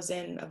I was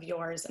in of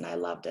yours, and I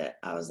loved it.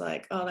 I was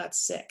like, oh,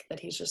 that's sick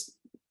that he's just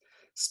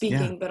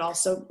speaking, but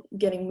also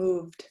getting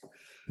moved.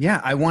 Yeah,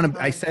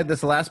 I said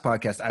this last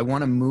podcast, I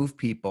want to move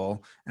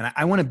people, and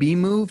I want to be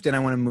moved, and I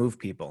want to move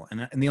people.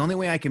 And the only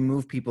way I can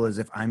move people is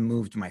if I'm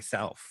moved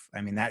myself.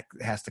 I mean, that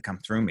has to come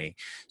through me.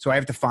 So I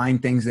have to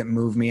find things that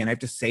move me, and I have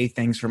to say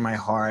things from my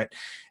heart,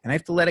 and I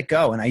have to let it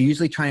go. And I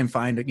usually try and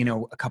find,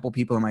 a couple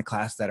people in my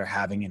class that are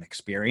having an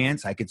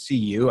experience. I could see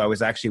you. I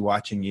was actually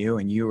watching you,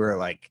 and you were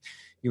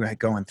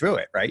going through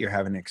it, right? You're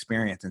having an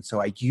experience. And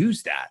so I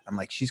use that. I'm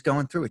like, she's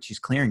going through it. She's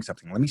clearing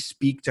something. Let me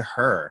speak to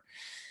her.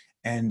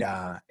 And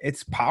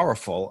it's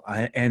powerful.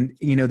 I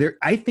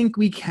think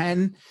we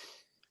can,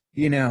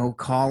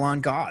 call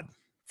on God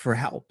for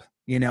help.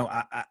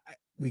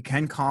 We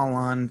can call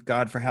on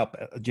God for help.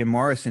 Jim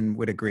Morrison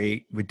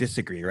would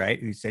disagree, right?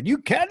 He said, you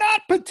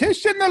cannot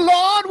petition the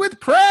Lord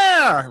with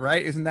prayer,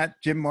 right? Isn't that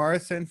Jim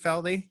Morrison,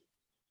 Feldy?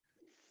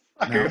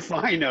 No?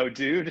 I know,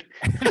 dude.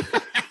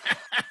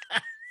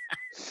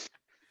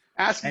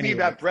 Ask me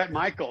about Bret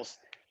Michaels.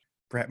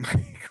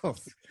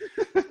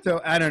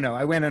 So I don't know.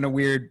 I went in a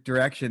weird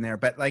direction there,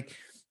 but I've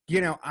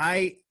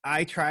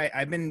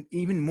been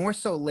even more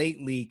so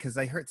lately, because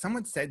I heard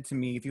someone said to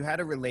me, if you had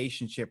a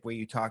relationship where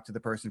you talked to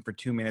the person for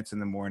 2 minutes in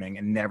the morning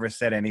and never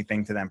said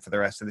anything to them for the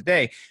rest of the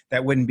day,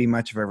 that wouldn't be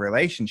much of a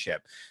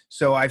relationship.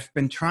 So I've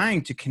been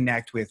trying to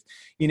connect with,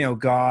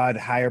 God,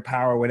 higher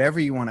power, whatever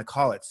you want to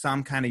call it,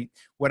 some kind of,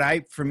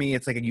 for me,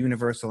 it's like a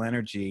universal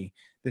energy.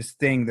 This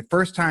thing, the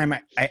first time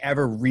I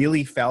ever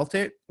really felt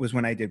it was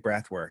when I did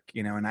breath work,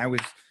 and I was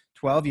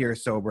 12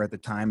 years sober at the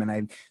time.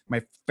 And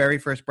my very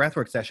first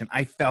breathwork session,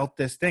 I felt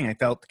this thing. I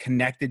felt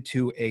connected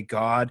to a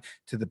God,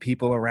 to the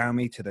people around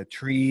me, to the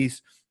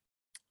trees,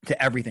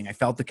 to everything. I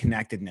felt the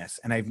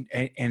connectedness. And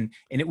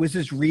it was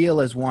as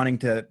real as wanting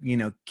to,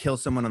 kill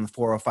someone on the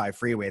 405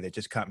 freeway that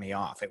just cut me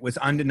off. It was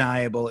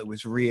undeniable. It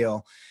was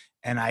real.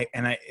 And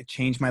it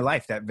changed my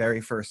life that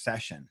very first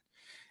session.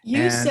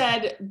 You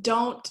said,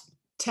 don't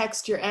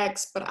text your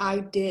ex, but I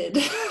did.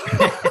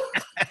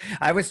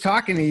 I was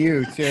talking to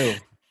you too.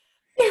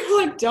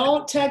 You're like,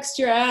 don't text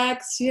your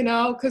ex,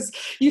 because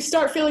you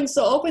start feeling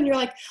so open. You're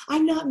like,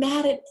 I'm not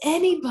mad at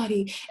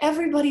anybody.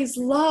 Everybody's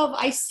love.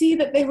 I see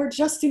that they were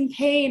just in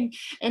pain.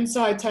 And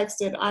so I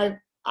texted,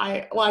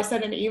 I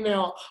sent an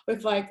email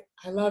with like,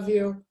 I love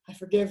you. I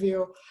forgive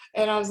you.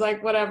 And I was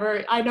like,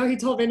 whatever. I know he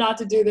told me not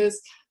to do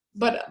this,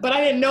 but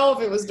I didn't know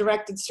if it was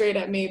directed straight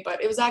at me,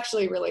 but it was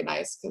actually really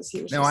nice because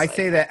he was No, just I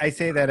like,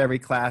 say that every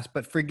class,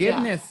 but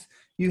forgiveness,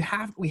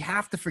 yeah. we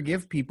have to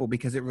forgive people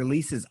because it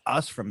releases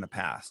us from the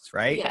past,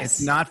 right?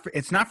 Yes.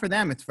 It's not for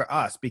them, it's for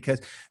us,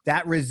 because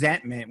that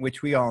resentment,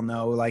 which we all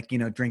know, like, you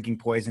know, drinking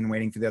poison,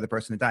 waiting for the other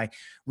person to die,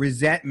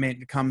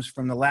 resentment comes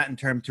from the Latin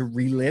term to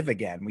relive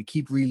again. We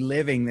keep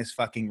reliving this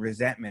fucking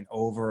resentment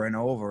over and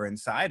over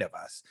inside of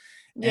us.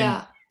 And,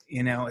 Yeah.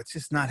 you know, it's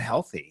just not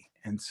healthy.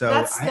 And so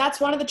That's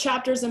one of the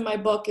chapters in my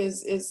book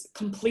is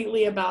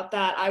completely about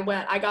that.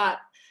 I got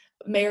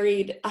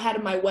married. I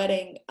had my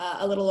wedding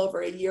a little over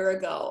a year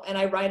ago, and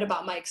I write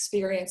about my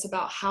experience,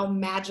 about how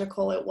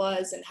magical it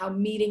was and how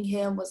meeting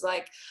him was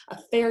like a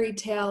fairy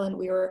tale, and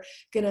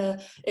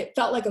it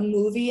felt like a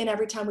movie, and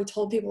every time we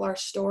told people our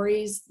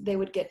stories, they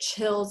would get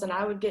chills and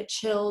I would get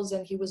chills.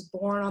 And he was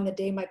born on the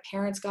day my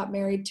parents got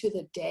married, to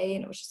the day,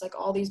 and it was just like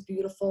all these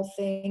beautiful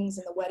things,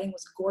 and the wedding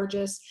was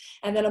gorgeous.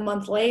 And then a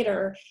month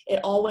later it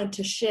all went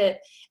to shit,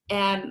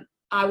 and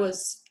I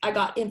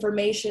got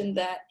information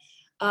that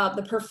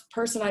the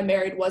person I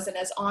married wasn't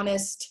as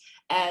honest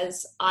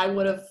as I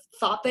would have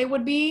thought they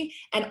would be.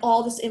 And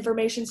all this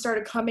information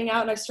started coming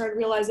out, and I started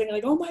realizing,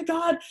 like, oh my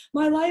God,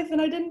 my life, and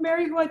I didn't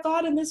marry who I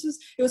thought. And it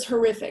was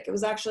horrific. It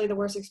was actually the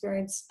worst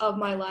experience of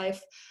my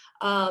life,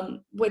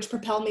 which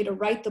propelled me to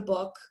write the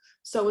book.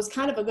 So it was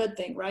kind of a good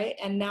thing, right?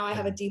 And now I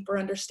have a deeper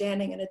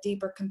understanding and a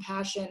deeper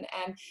compassion.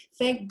 And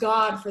thank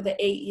God for the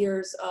 8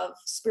 years of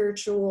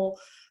spiritual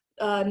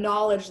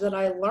knowledge that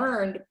I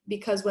learned,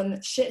 because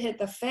when shit hit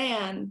the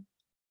fan,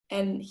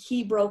 and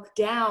he broke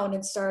down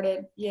and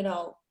started, you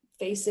know,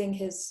 facing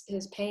his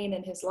pain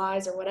and his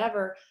lies or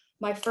whatever,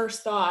 my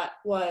first thought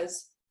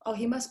was, oh,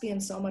 he must be in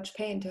so much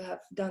pain to have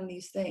done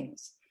these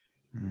things.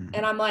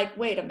 And I'm like,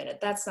 wait a minute,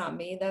 that's not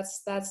me.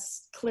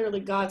 That's clearly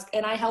God's.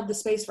 And I held the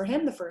space for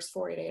him the first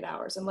 48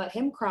 hours and let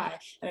him cry.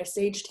 And I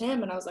saged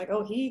him, and I was like,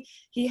 oh, he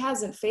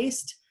hasn't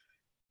faced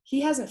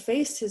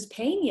his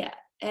pain yet.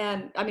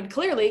 And I mean,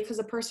 clearly, because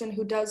a person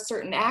who does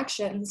certain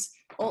actions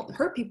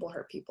hurt people,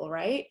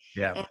 right?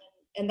 yeah.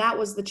 And that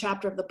was the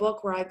chapter of the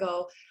book where I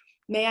go,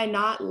 may I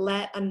not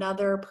let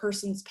another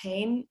person's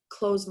pain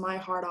close my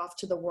heart off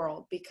to the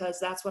world, because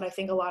that's what I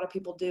think a lot of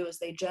people do, is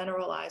they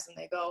generalize and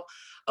they go,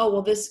 oh,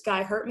 well, this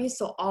guy hurt me,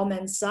 so all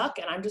men suck,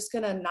 and I'm just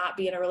going to not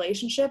be in a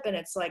relationship. And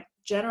it's like,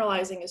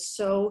 generalizing is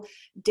so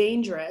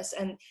dangerous.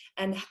 And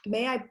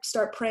may I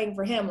start praying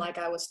for him like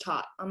I was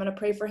taught. I'm going to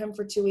pray for him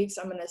for 2 weeks.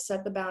 I'm going to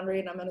set the boundary,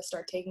 and I'm going to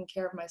start taking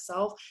care of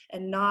myself,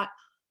 and not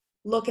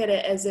look at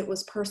it as it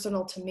was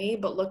personal to me,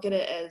 but look at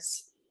it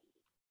as,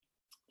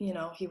 you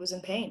know, he was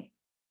in pain.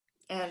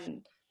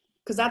 And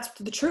because that's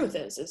the truth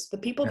is the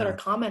people that are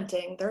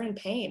commenting, they're in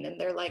pain, and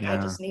they're like, I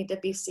just need to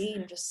be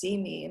seen, just see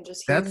me and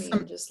just hear me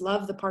and just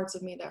love the parts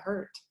of me that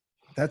hurt.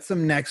 That's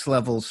some next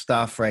level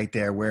stuff right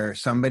there, where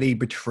somebody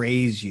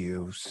betrays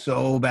you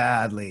so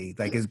badly,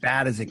 like as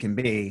bad as it can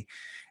be.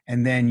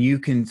 And then you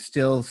can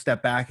still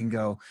step back and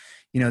go,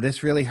 you know,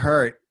 this really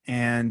hurt,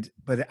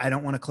 but I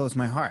don't want to close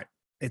my heart.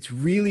 It's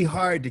really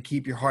hard to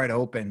keep your heart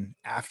open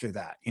after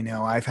that. You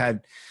know, I've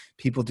had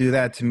people do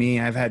that to me.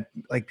 I've had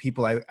like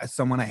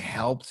someone I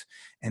helped,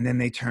 and then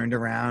they turned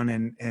around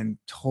and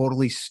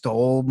totally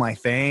stole my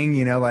thing,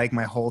 you know, like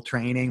my whole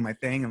training, my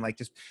thing. And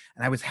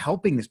I was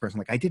helping this person.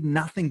 Like I did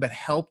nothing but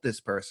help this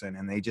person,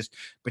 and they just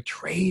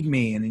betrayed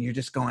me. And then you're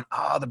just going,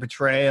 oh, the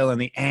betrayal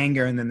and the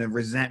anger, and then the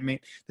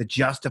resentment, the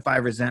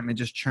justified resentment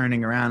just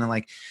churning around. And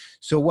like,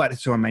 so what?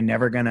 So am I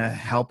never going to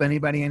help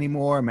anybody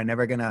anymore? Am I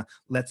never going to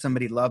let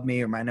somebody love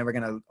me? Or am I never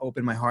going to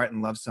open my heart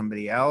and love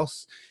somebody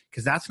else?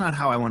 Because that's not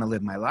how I want to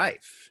live my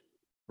life.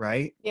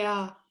 Right?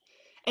 Yeah.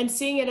 And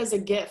seeing it as a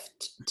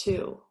gift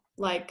too.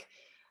 Like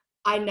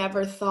I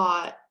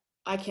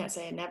can't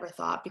say I never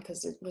thought,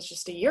 because it was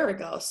just a year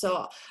ago.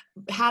 So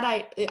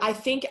I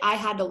think I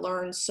had to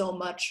learn so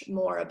much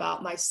more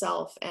about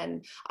myself,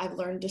 and I've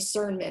learned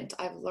discernment.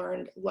 I've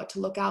learned what to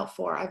look out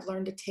for. I've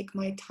learned to take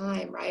my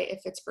time, right?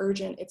 If it's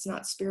urgent, it's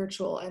not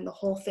spiritual. And the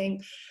whole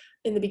thing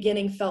in the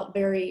beginning felt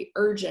very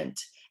urgent,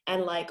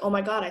 and like, oh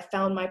my God, I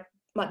found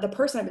the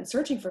person I've been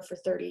searching for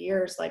 30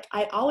 years. Like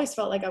I always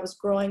felt like I was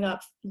growing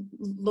up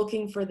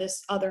looking for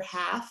this other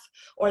half,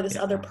 or this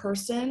other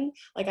person.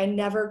 Like I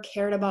never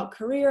cared about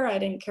career. I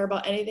didn't care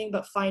about anything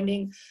but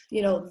finding,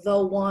 you know,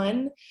 the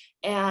one.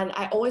 And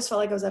I always felt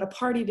like I was at a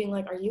party being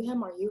like, are you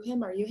him? Are you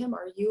him? Are you him?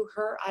 Are you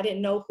her? I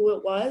didn't know who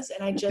it was.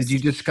 And Did you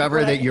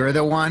discover that you're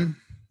the one?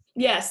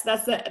 Yes.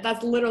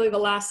 That's literally the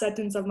last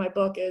sentence of my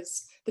book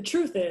is, the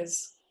truth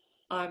is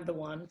I'm the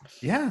one.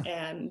 Yeah.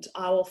 And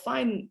I will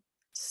find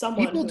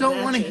someone. People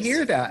don't want to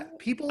hear that.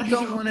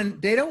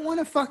 They don't want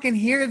to fucking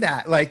hear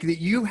that. Like that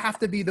you have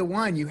to be the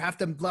one. You have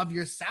to love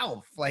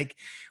yourself. Like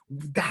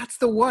that's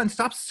the one.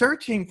 Stop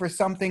searching for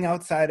something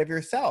outside of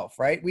yourself,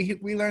 right?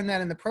 We learned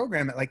that in the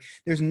program, that like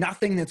there's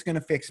nothing that's going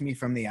to fix me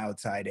from the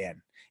outside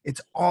in.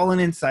 It's all an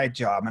inside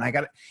job.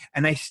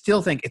 And I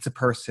still think it's a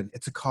person,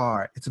 it's a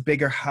car, it's a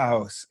bigger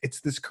house,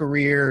 it's this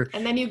career.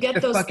 And then you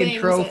get those things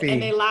trophy.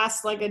 And they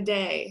last like a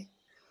day.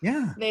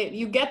 Yeah.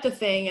 You get the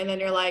thing, and then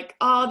you're like,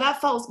 oh,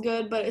 that felt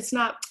good, but it's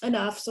not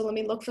enough. So let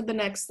me look for the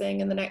next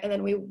thing, and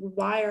then we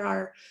wire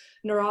our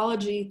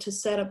neurology to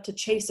set up to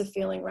chase a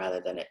feeling rather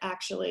than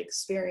actually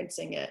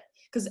experiencing it.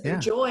 Because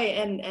joy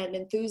and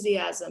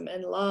enthusiasm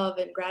and love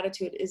and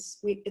gratitude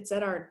it's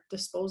at our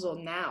disposal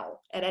now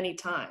at any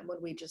time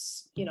when we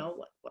just,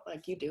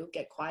 like you do,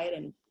 get quiet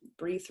and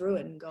breathe through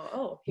it and go,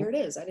 oh, here it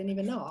is. I didn't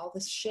even know all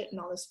this shit and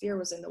all this fear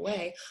was in the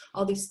way.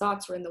 All these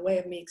thoughts were in the way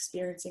of me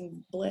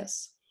experiencing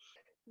bliss.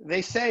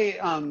 They say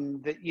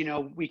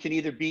that, we can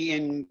either be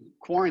in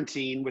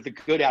quarantine with a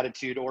good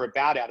attitude or a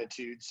bad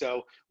attitude.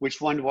 So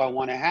which one do I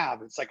want to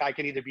have? It's like I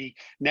can either be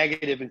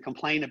negative and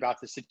complain about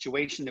the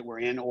situation that we're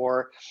in,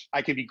 or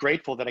I can be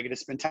grateful that I get to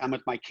spend time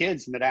with my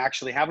kids and that I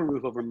actually have a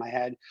roof over my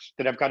head,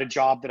 that I've got a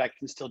job that I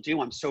can still do.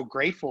 I'm so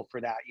grateful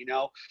for that,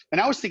 And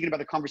I was thinking about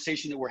the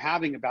conversation that we're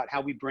having about how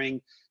we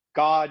bring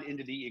God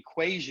into the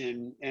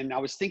equation. And I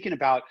was thinking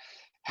about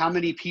how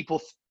many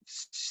people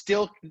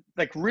still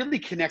like really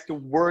connect the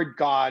word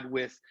God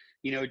with,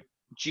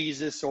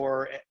 Jesus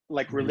or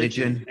like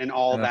religion and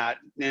all that.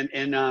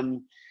 And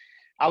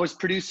I was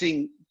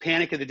producing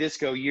Panic at the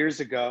Disco years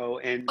ago,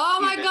 and oh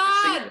my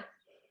God,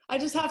 I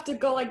just have to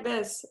go like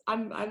this.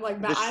 I'm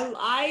like that.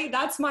 I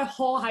that's my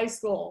whole high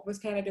school was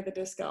Panic at the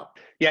Disco.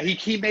 Yeah,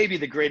 he may be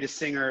the greatest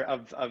singer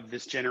of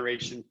this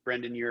generation,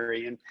 Brendan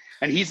Urie,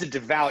 and he's a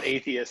devout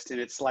atheist.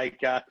 And it's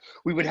like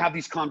we would have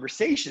these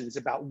conversations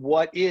about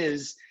what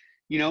is.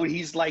 And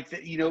he's like,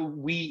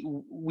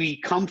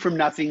 we come from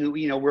nothing,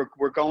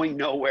 we're going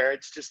nowhere.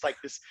 It's just like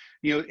this,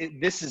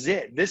 this is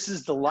it. This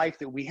is the life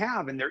that we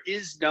have. And there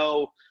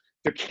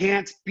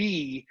can't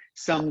be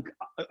some,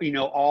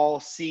 all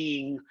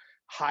seeing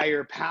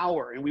higher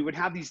power. And we would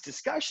have these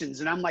discussions.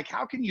 And I'm like,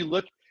 how can you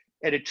look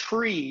at a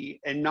tree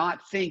and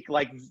not think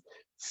like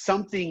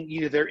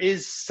something, there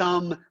is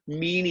some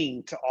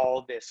meaning to all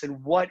of this?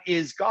 And what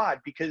is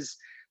God? Because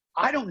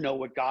I don't know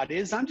what God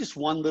is. I'm just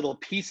one little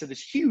piece of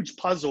this huge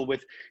puzzle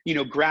with,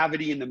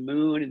 gravity and the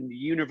moon and the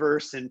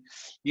universe and,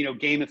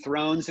 Game of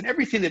Thrones and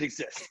everything that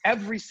exists.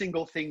 Every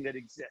single thing that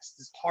exists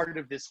is part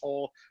of this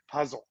whole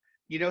puzzle,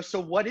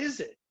 so what is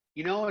it,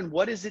 and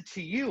what is it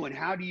to you? And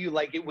how do you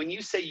like it? When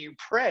you say you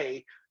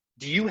pray,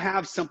 do you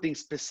have something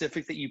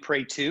specific that you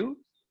pray to?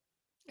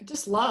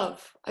 Just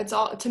love. It's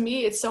all, to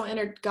me, it's so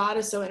God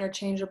is so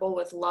interchangeable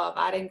with love.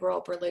 I didn't grow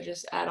up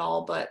religious at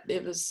all, but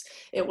it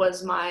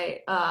was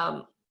my,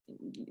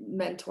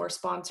 mentor,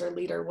 sponsor,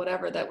 leader,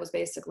 whatever, that was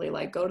basically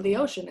like, go to the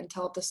ocean and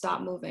tell it to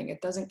stop moving.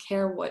 It doesn't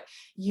care what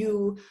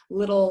you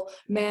little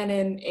man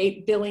in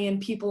 8 billion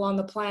people on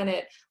the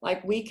planet,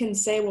 like we can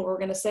say what we're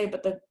going to say,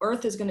 but the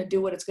earth is going to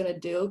do what it's going to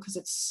do because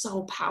it's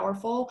so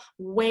powerful,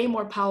 way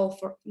more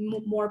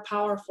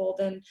powerful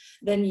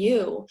than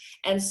you.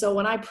 And so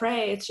when I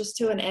pray, it's just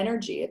to an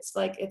energy. It's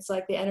like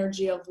the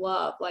energy of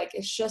love. Like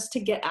it's just to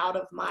get out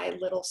of my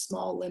little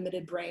small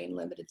limited brain,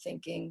 limited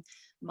thinking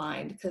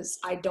mind, because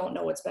I don't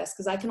know what's best,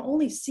 because I can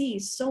only see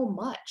so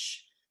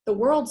much. The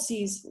world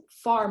sees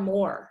far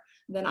more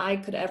than I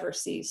could ever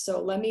see.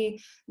 So let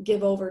me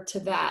give over to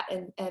that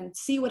and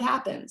see what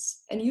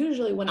happens. And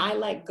usually when I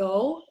let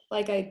go,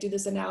 like I do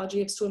this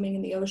analogy of swimming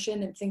in the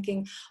ocean and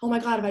thinking, oh my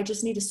God, if I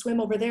just need to swim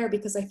over there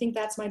because I think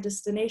that's my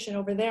destination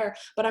over there,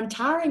 but I'm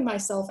tiring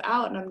myself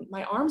out and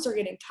my arms are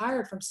getting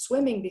tired from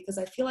swimming because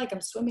I feel like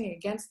I'm swimming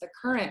against the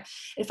current.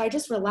 If I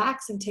just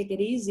relax and take it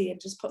easy and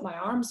just put my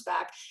arms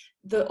back,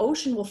 the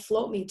ocean will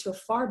float me to a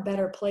far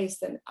better place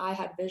than I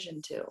had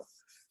vision to.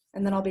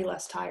 And then I'll be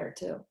less tired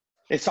too.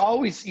 It's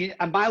always,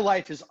 my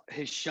life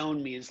has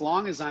shown me, as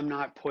long as I'm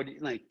not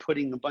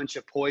putting a bunch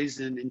of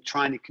poison and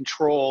trying to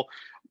control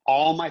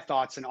all my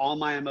thoughts and all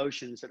my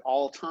emotions at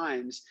all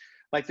times,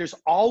 like there's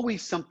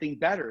always something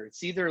better.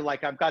 It's either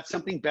like I've got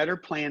something better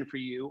planned for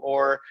you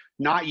or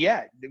not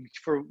yet,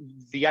 for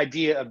the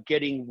idea of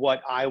getting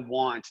what I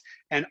want.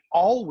 And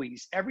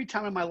always, every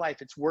time in my life,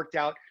 it's worked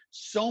out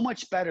so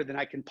much better than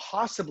I can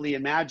possibly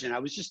imagine. I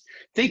was just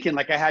thinking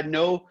like I had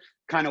no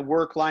kind of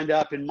work lined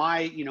up, and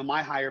my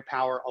higher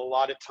power a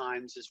lot of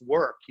times is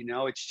work.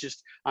 It's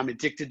just, I'm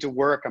addicted to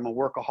work. I'm a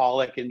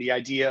workaholic, and the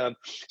idea of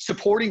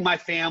supporting my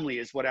family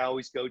is what I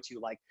always go to.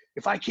 Like,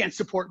 if I can't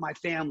support my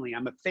family,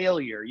 I'm a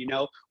failure,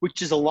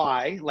 which is a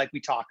lie, like we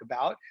talk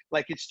about.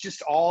 Like, it's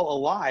just all a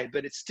lie,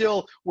 but it's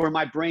still where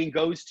my brain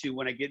goes to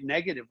when I get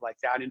negative like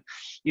that. And,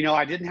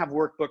 I didn't have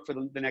work booked for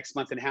the next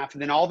month and a half.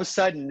 And then all of a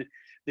sudden,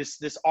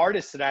 this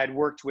artist that I had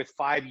worked with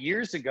 5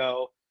 years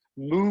ago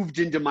moved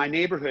into my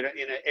neighborhood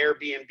in an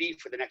Airbnb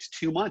for the next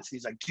 2 months. And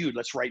he's like, dude,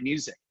 let's write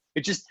music.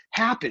 It just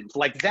happened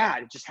like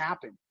that. It just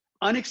happened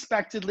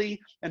unexpectedly.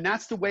 And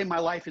that's the way my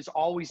life has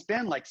always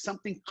been. Like,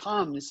 something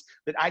comes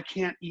that I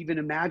can't even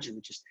imagine.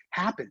 It just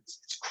happens.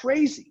 It's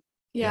crazy.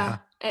 Yeah.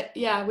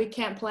 We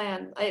can't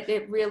plan.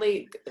 It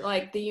really,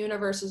 like, the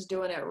universe is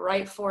doing it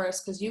right for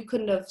us, because you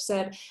couldn't have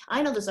said,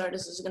 I know this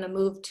artist is going to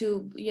move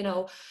to,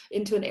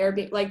 into an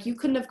Airbnb. Like, you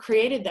couldn't have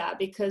created that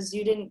because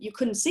you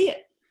couldn't see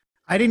it.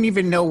 I didn't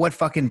even know what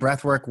fucking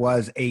breath work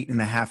was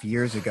 8.5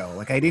 years ago.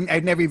 Like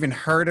I'd never even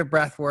heard of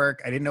breath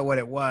work. I didn't know what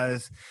it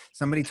was.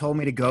 Somebody told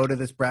me to go to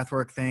this breath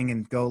work thing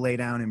and go lay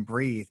down and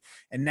breathe.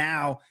 And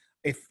now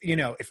if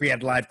we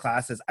had live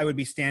classes, I would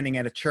be standing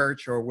at a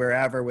church or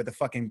wherever with a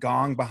fucking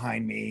gong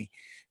behind me,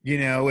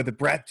 with a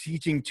breath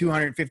teaching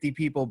 250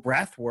 people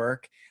breath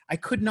work. I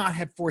could not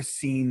have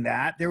foreseen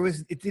that.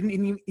 It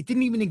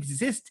didn't even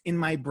exist in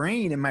my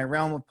brain, in my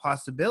realm of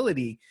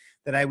possibility,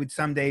 that I would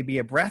someday be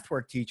a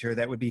breathwork teacher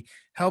that would be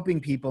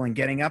helping people and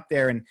getting up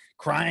there and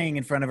crying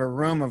in front of a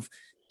room of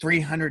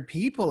 300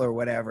 people or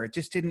whatever.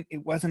 It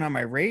wasn't on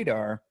my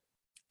radar.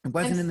 It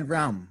wasn't in the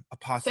realm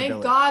of possibility.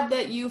 Thank God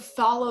that you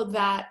followed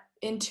that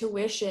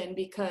intuition,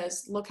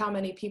 because look how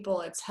many people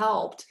it's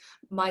helped,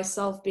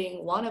 myself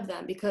being one of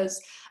them.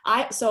 Because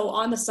so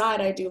on the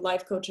side, I do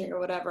life coaching or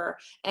whatever,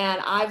 and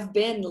I've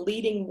been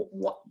leading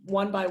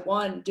one by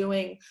one,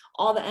 doing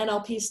all the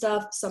NLP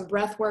stuff, some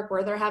breath work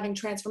where they're having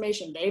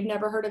transformation. They've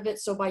never heard of it.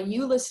 So by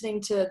you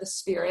listening to the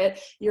spirit,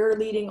 you're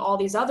leading all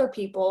these other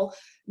people.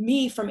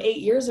 Me from 8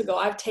 years ago,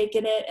 I've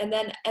taken it, and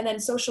then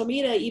social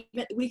media,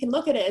 even we can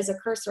look at it as a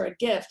curse or a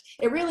gift.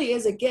 It really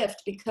is a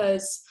gift,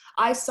 because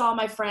I saw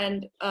my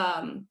friend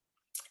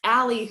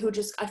Allie, who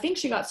I think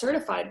she got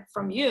certified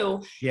from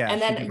you. Yeah,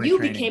 and then you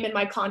became in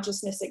my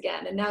consciousness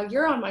again. And now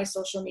you're on my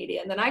social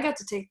media. And then I got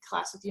to take a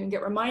class with you and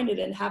get reminded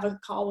and have a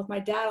call with my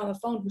dad on the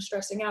phone who's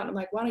stressing out. And I'm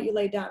like, why don't you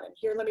lay down? And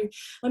here,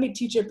 let me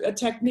teach you a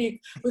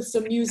technique with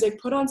some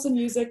music, put on some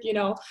music,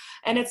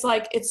 and it's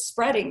like, it's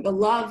spreading. The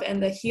love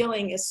and the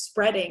healing is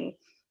spreading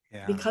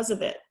because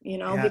of it,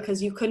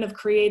 because you couldn't have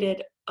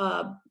created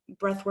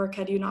breath work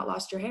had you not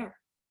lost your hair.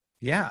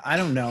 Yeah, I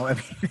don't know. I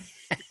mean,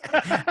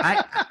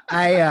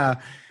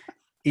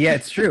 yeah,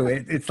 it's true.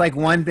 It's like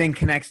one thing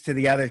connects to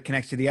the other,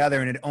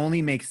 and it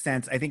only makes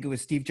sense. I think it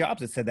was Steve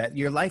Jobs that said that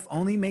your life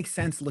only makes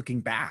sense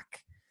looking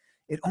back.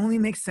 It only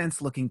makes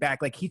sense looking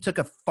back. Like, he took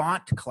a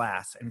font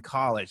class in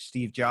college,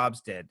 Steve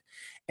Jobs did.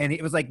 And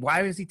it was like,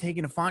 why was he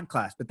taking a font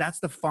class? But that's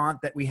the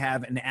font that we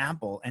have in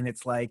Apple. And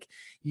it's like,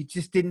 it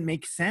just didn't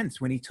make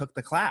sense when he took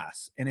the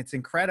class. And it's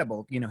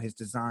incredible, his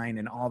design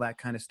and all that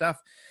kind of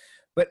stuff.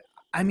 But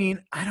I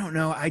mean, I don't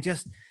know.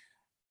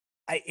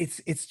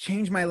 It's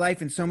changed my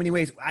life in so many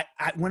ways.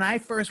 When I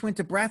first went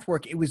to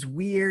breathwork, it was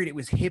weird. It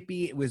was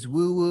hippie. It was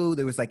woo woo.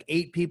 There was like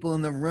 8 people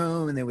in the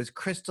room, and there was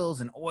crystals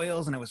and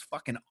oils, and it was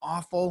fucking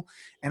awful.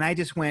 And I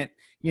just went,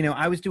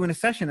 I was doing a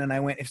session, and I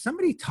went, if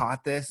somebody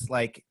taught this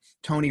like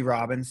Tony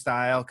Robbins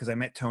style, because I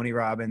met Tony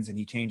Robbins and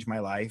he changed my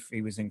life.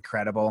 He was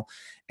incredible.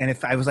 And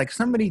if I was like,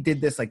 somebody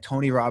did this like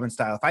Tony Robbins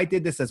style, if I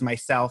did this as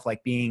myself,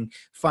 like being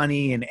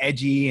funny and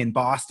edgy in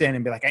Boston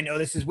and be like, I know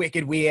this is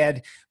wicked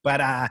weird,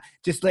 but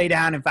just lay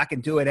down and fucking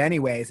do it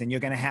anyways, and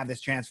you're going to have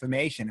this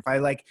transformation. If I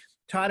like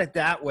taught it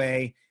that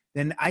way,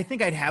 then I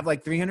think I'd have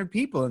like 300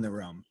 people in the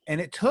room.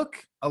 And it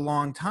took a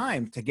long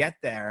time to get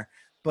there,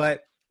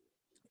 but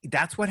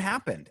that's what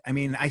happened. I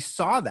mean, I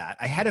saw that.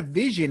 I had a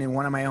vision in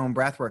one of my own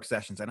breathwork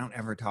sessions. I don't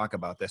ever talk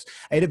about this.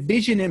 I had a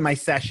vision in my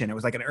session. It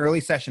was like an early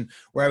session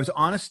where I was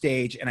on a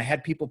stage and I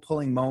had people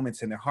pulling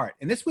moments in their heart.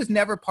 And this was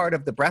never part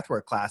of the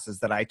breathwork classes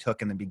that I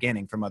took in the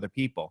beginning from other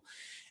people.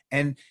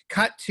 And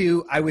cut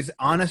to, I was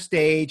on a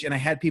stage and I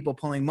had people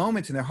pulling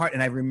moments in their heart.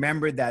 And I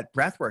remembered that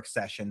breathwork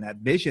session, that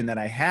vision that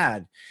I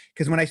had.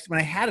 Because when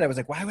I had it, I was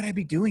like, why would I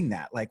be doing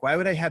that? Like, why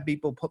would I have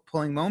people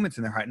pulling moments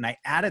in their heart? And I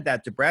added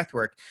that to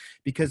breathwork,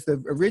 because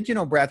the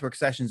original breathwork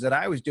sessions that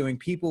I was doing,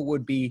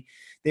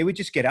 they would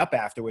just get up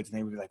afterwards and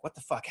they would be like, what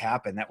the fuck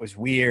happened? That was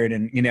weird.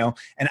 And,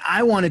 and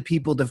I wanted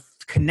people to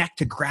connect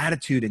to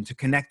gratitude and to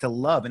connect to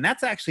love. And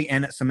that's actually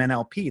some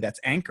NLP, that's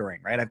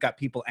anchoring, right? I've got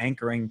people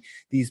anchoring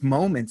these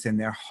moments in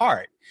their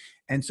heart.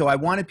 And so I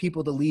wanted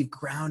people to leave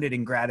grounded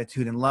in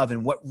gratitude and love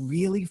and what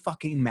really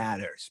fucking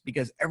matters,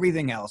 because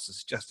everything else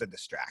is just a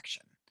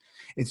distraction.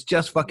 It's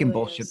just fucking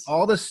bullshit.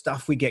 All the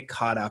stuff we get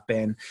caught up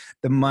in,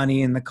 the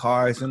money and the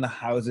cars and the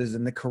houses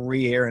and the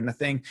career and the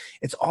thing,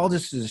 it's all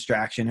just a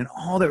distraction. And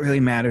all that really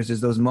matters is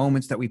those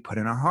moments that we put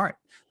in our heart,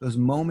 those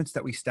moments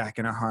that we stack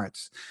in our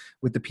hearts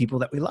with the people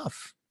that we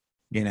love,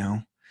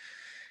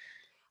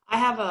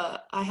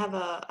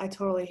 I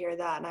totally hear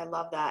that. And I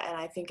love that. And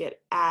I think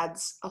it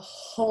adds a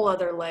whole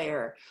other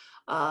layer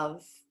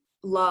of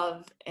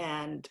love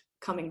and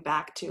coming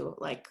back to,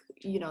 like,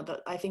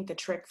 I think the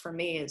trick for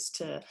me is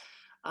to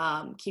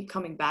keep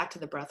coming back to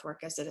the breath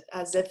work as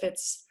if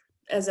it's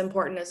as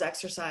important as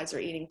exercise or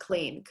eating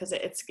clean, because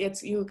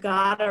it's you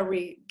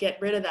gotta get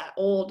rid of that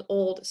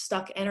old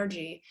stuck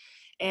energy.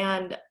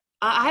 And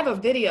I have a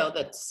video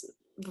that's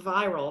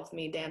viral of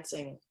me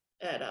dancing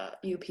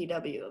at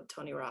UPW of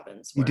Tony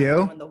Robbins. You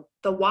do?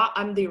 The WAP.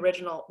 I'm the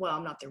original. Well,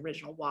 I'm not the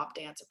original WAP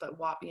dancer, but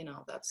WAP.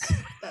 That's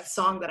that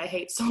song that I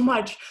hate so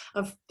much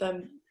of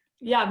them.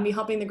 Yeah, me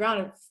humping the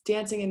ground and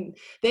dancing. And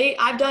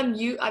I've done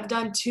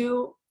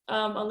 2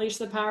 Unleash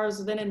the Powers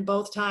Within, and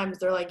both times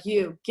they're like,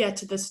 you get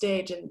to the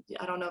stage. And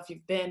I don't know if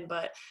you've been,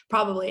 but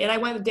probably. And I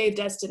went with Dave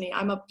Destiny.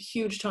 I'm a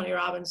huge Tony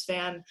Robbins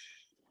fan.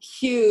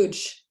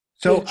 Huge.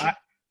 So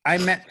I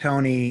met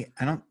Tony.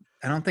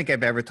 I don't think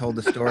I've ever told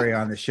the story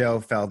on the show,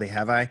 Feldy,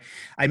 have I?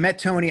 I met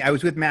Tony. I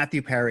was with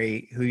Matthew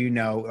Perry, who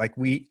like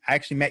I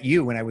actually met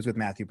you when I was with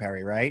Matthew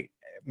Perry, right?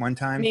 One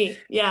time. Me,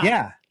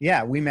 yeah.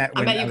 Yeah. We met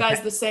I when met you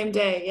guys the same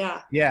day.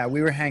 Yeah. Yeah,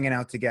 we were hanging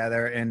out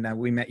together, and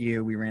we met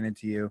you. We ran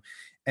into you.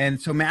 And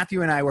so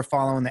Matthew and I were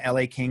following the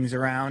LA Kings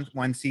around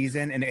one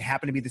season, and it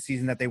happened to be the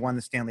season that they won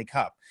the Stanley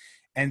Cup.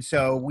 And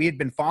so we had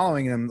been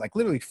following them, like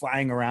literally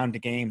flying around to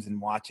games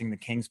and watching the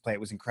Kings play. It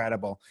was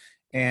incredible.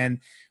 And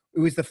it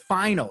was the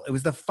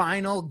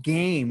final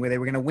game where they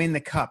were going to win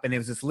the cup. And it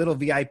was this little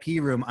VIP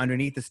room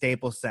underneath the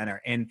Staples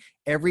Center. And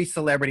every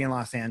celebrity in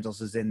Los Angeles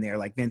is in there,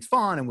 like Vince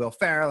Vaughn and Will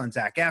Ferrell and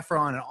Zac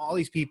Efron and all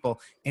these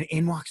people. And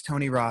in walks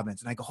Tony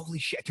Robbins. And I go, holy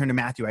shit. I turn to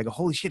Matthew. I go,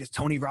 holy shit, it's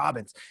Tony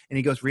Robbins. And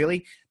he goes,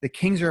 really? The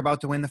Kings are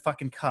about to win the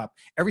fucking cup.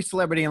 Every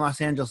celebrity in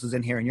Los Angeles is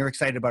in here, and you're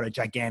excited about a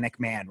gigantic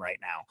man right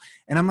now.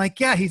 And I'm like,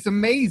 yeah, he's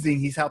amazing.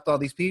 He's helped all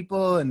these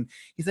people. And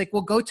he's like,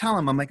 well, go tell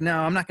him. I'm like, no,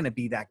 I'm not going to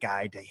be that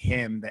guy to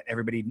him that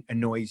everybody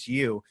annoys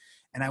you.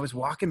 And I was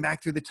walking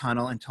back through the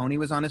tunnel, and Tony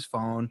was on his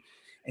phone,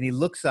 and he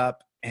looks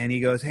up and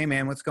he goes, hey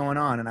man, what's going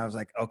on? And I was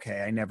like,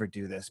 okay, I never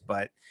do this,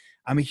 but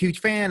I'm a huge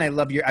fan.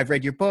 I've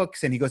read your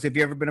books. And he goes, have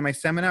you ever been to my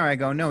seminar? I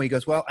go, no. He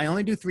goes, well, I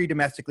only do 3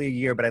 domestically a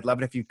year, but I'd love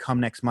it if you come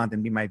next month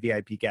and be my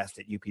VIP guest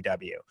at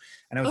UPW.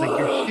 And I was like,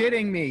 you're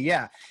shitting me.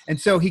 Yeah. And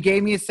so he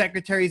gave me his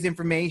secretary's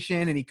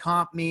information, and he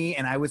comped me,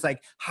 and I was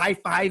like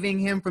high-fiving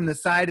him from the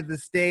side of the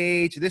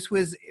stage. This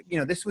was,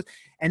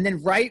 and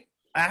then right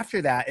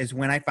after that is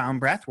when I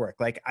found breathwork.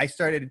 Like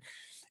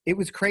it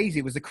was crazy.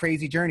 It was a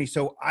crazy journey.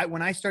 So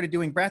when I started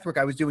doing breathwork,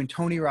 I was doing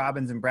Tony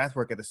Robbins and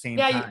breathwork at the same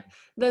time.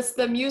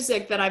 The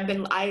music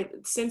that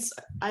since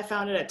I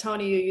found it at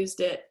Tony, you used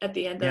it at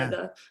the end of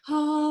the,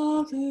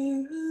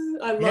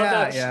 I love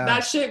that. Yeah.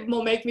 That shit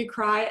will make me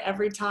cry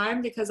every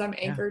time because I'm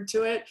anchored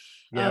to it.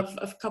 Of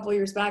a couple of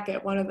years back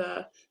at one of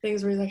the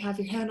things where he's like, have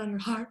your hand on your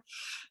heart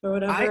or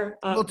whatever.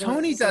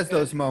 Tony does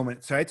those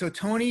moments, right? So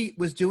Tony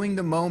was doing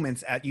the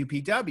moments at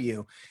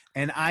UPW,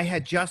 and I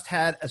had just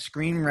had a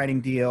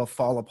screenwriting deal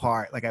fall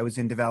apart. Like I was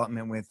in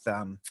development with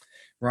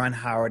Ron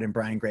Howard and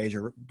Brian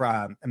Grazer,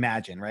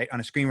 Imagine, right?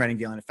 On a screenwriting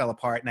deal, and it fell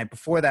apart. And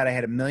before that, I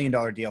had $1 million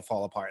deal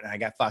fall apart, and I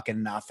got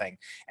fucking nothing.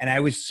 And I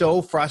was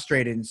so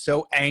frustrated and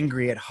so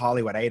angry at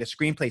Hollywood. I had a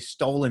screenplay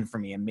stolen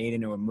from me and made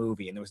into a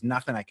movie, and there was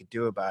nothing I could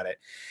do about it.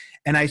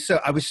 And I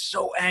was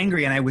so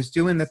angry, and I went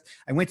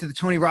to the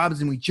Tony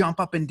Robbins, and we jump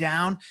up and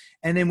down,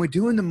 and then we're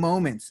doing the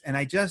moments. And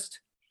I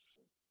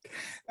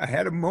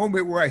had a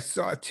moment where I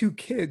saw 2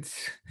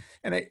 kids,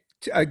 and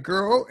a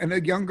girl and a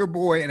younger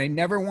boy, and I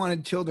never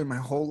wanted children my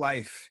whole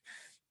life.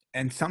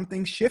 And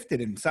something shifted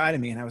inside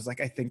of me, and I was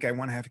like, I think I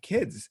want to have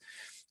kids.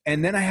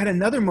 And then I had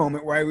another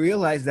moment where I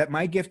realized that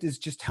my gift is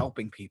just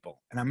helping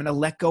people, and I'm going to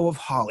let go of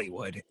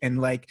Hollywood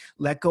and like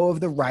let go of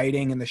the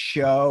writing and the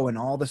show and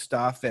all the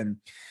stuff. And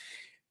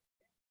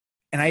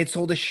I had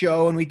sold a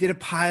show, and we did a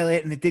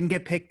pilot, and it didn't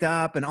get picked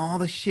up and all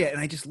the shit.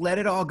 And I just let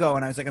it all go.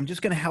 And I was like, I'm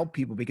just going to help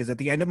people, because at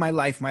the end of my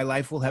life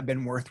will have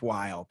been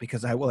worthwhile,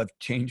 because I will have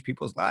changed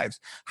people's lives,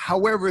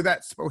 however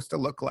that's supposed to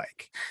look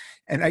like.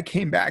 And I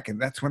came back,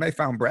 and that's when I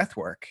found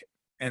breathwork.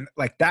 And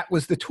like, that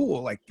was the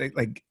tool. Like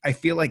I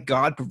feel like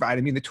God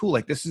provided me the tool.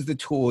 Like, this is the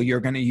tool you're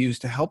going to use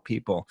to help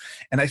people.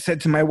 And I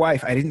said to my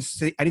wife, I didn't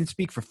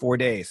speak for 4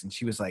 days. And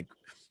she was like,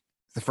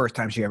 the first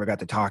time she ever got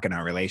to talk in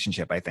our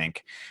relationship, I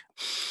think.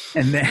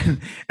 And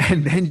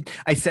then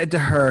I said to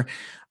her,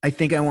 I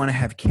think I want to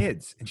have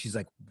kids. And she's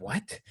like,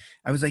 what?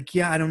 I was like,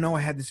 yeah, I don't know.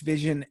 I had this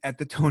vision at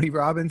the Tony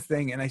Robbins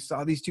thing, and I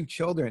saw these 2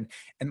 children,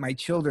 and my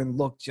children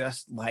look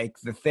just like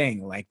the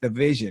thing, like the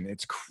vision.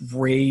 It's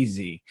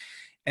crazy.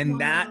 And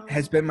that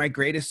has been my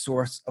greatest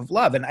source of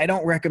love. And I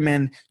don't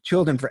recommend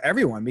children for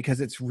everyone, because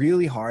it's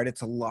really hard.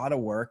 It's a lot of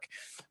work.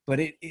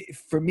 But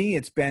for me,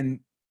 it's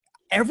been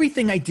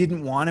everything I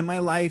didn't want in my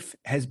life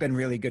has been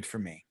really good for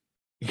me.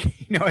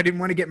 I didn't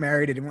want to get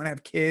married. I didn't want to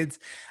have kids.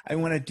 I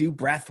didn't want to do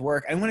breath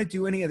work. I didn't want to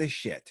do any of this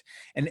shit.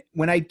 And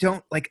when I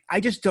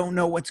just don't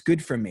know what's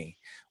good for me.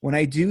 When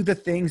I do the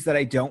things that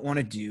I don't want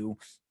to do,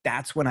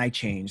 that's when I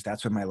change.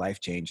 That's when my life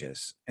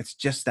changes. It's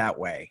just that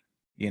way,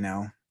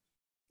 100%.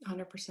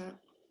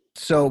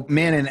 So,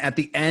 Manon, at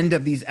the end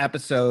of these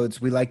episodes,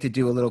 we like to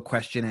do a little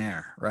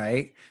questionnaire,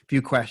 right? A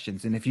few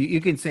questions. And if you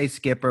can say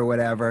skip or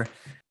whatever.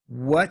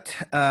 What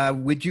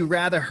would you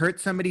rather hurt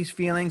somebody's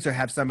feelings or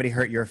have somebody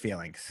hurt your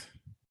feelings?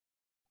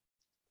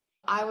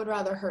 I would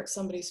rather hurt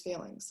somebody's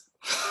feelings.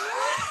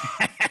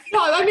 No,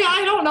 I mean,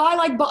 I don't know. I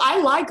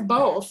like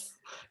both,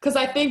 because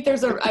I think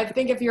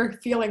if you're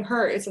feeling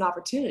hurt, it's an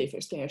opportunity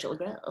for spiritual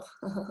growth.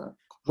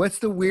 What's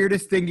the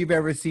weirdest thing you've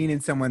ever seen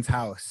in someone's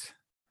house?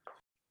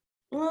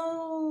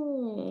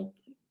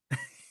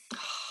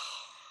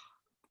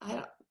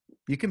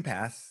 You can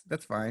pass.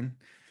 That's fine.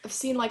 I've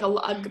seen like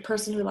a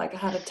person who like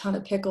had a ton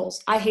of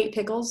pickles. I hate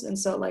pickles. And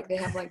so like they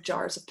have like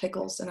jars of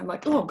pickles, and I'm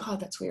like, oh God,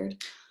 that's weird.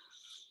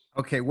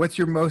 Okay. What's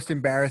your most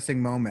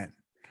embarrassing moment?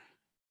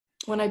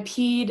 When I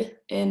peed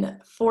in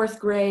 4th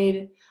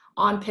grade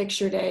on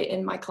picture day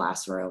in my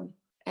classroom,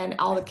 and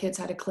all the kids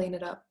had to clean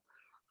it up.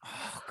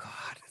 Oh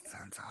God, that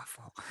sounds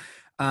awful.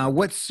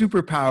 What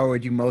superpower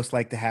would you most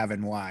like to have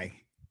and why?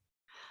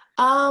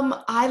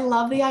 I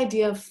love the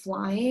idea of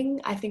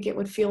flying. I think it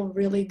would feel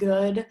really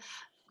good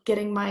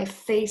getting my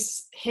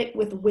face hit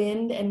with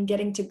wind and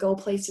getting to go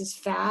places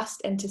fast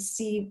and to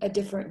see a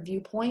different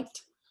viewpoint.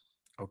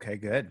 Okay,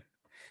 good.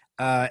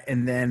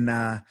 And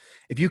then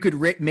if you could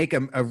make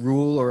a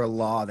rule or a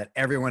law that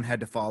everyone had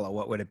to follow,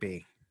 what would it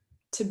be?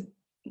 To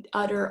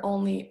utter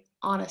only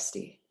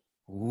honesty.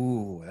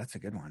 Ooh, that's a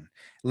good one.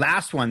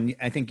 Last one.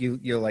 I think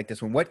you'll like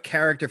this one. What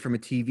character from a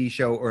TV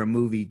show or a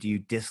movie do you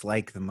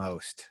dislike the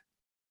most?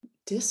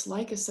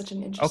 Dislike is such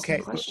an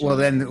interesting question.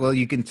 Well,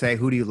 you can say,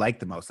 who do you like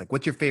the most? Like,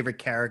 what's your favorite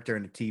character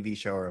in a TV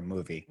show or a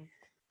movie?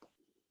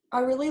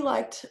 I really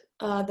liked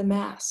The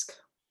Mask.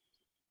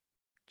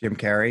 Jim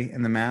Carrey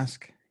in The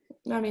Mask?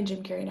 I mean,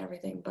 Jim Carrey and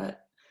everything,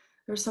 but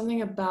there's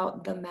something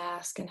about The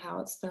Mask and how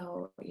it's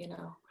so,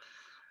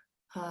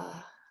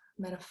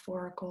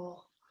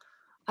 metaphorical.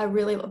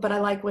 But I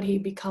like what he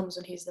becomes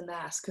when he's the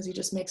mask, because he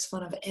just makes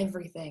fun of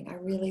everything.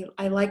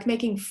 I like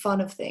making fun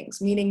of things,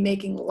 meaning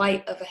making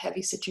light of a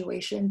heavy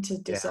situation to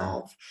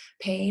dissolve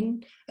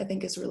pain, I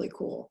think is really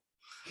cool.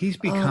 He's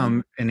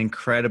become an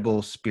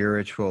incredible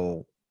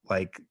spiritual,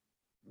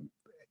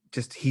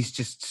 he's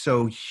just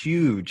so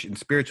huge and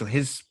spiritual.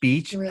 His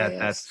speech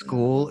at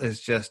school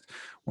is just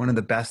one of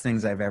the best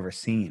things I've ever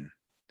seen.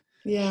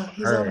 Yeah,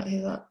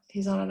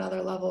 he's on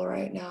another level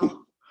right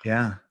now.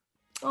 Yeah.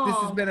 This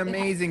has been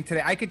amazing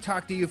today. I could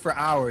talk to you for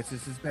hours.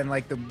 This has been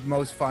like the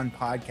most fun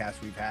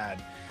podcast we've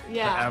had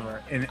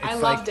ever. And I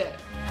loved it.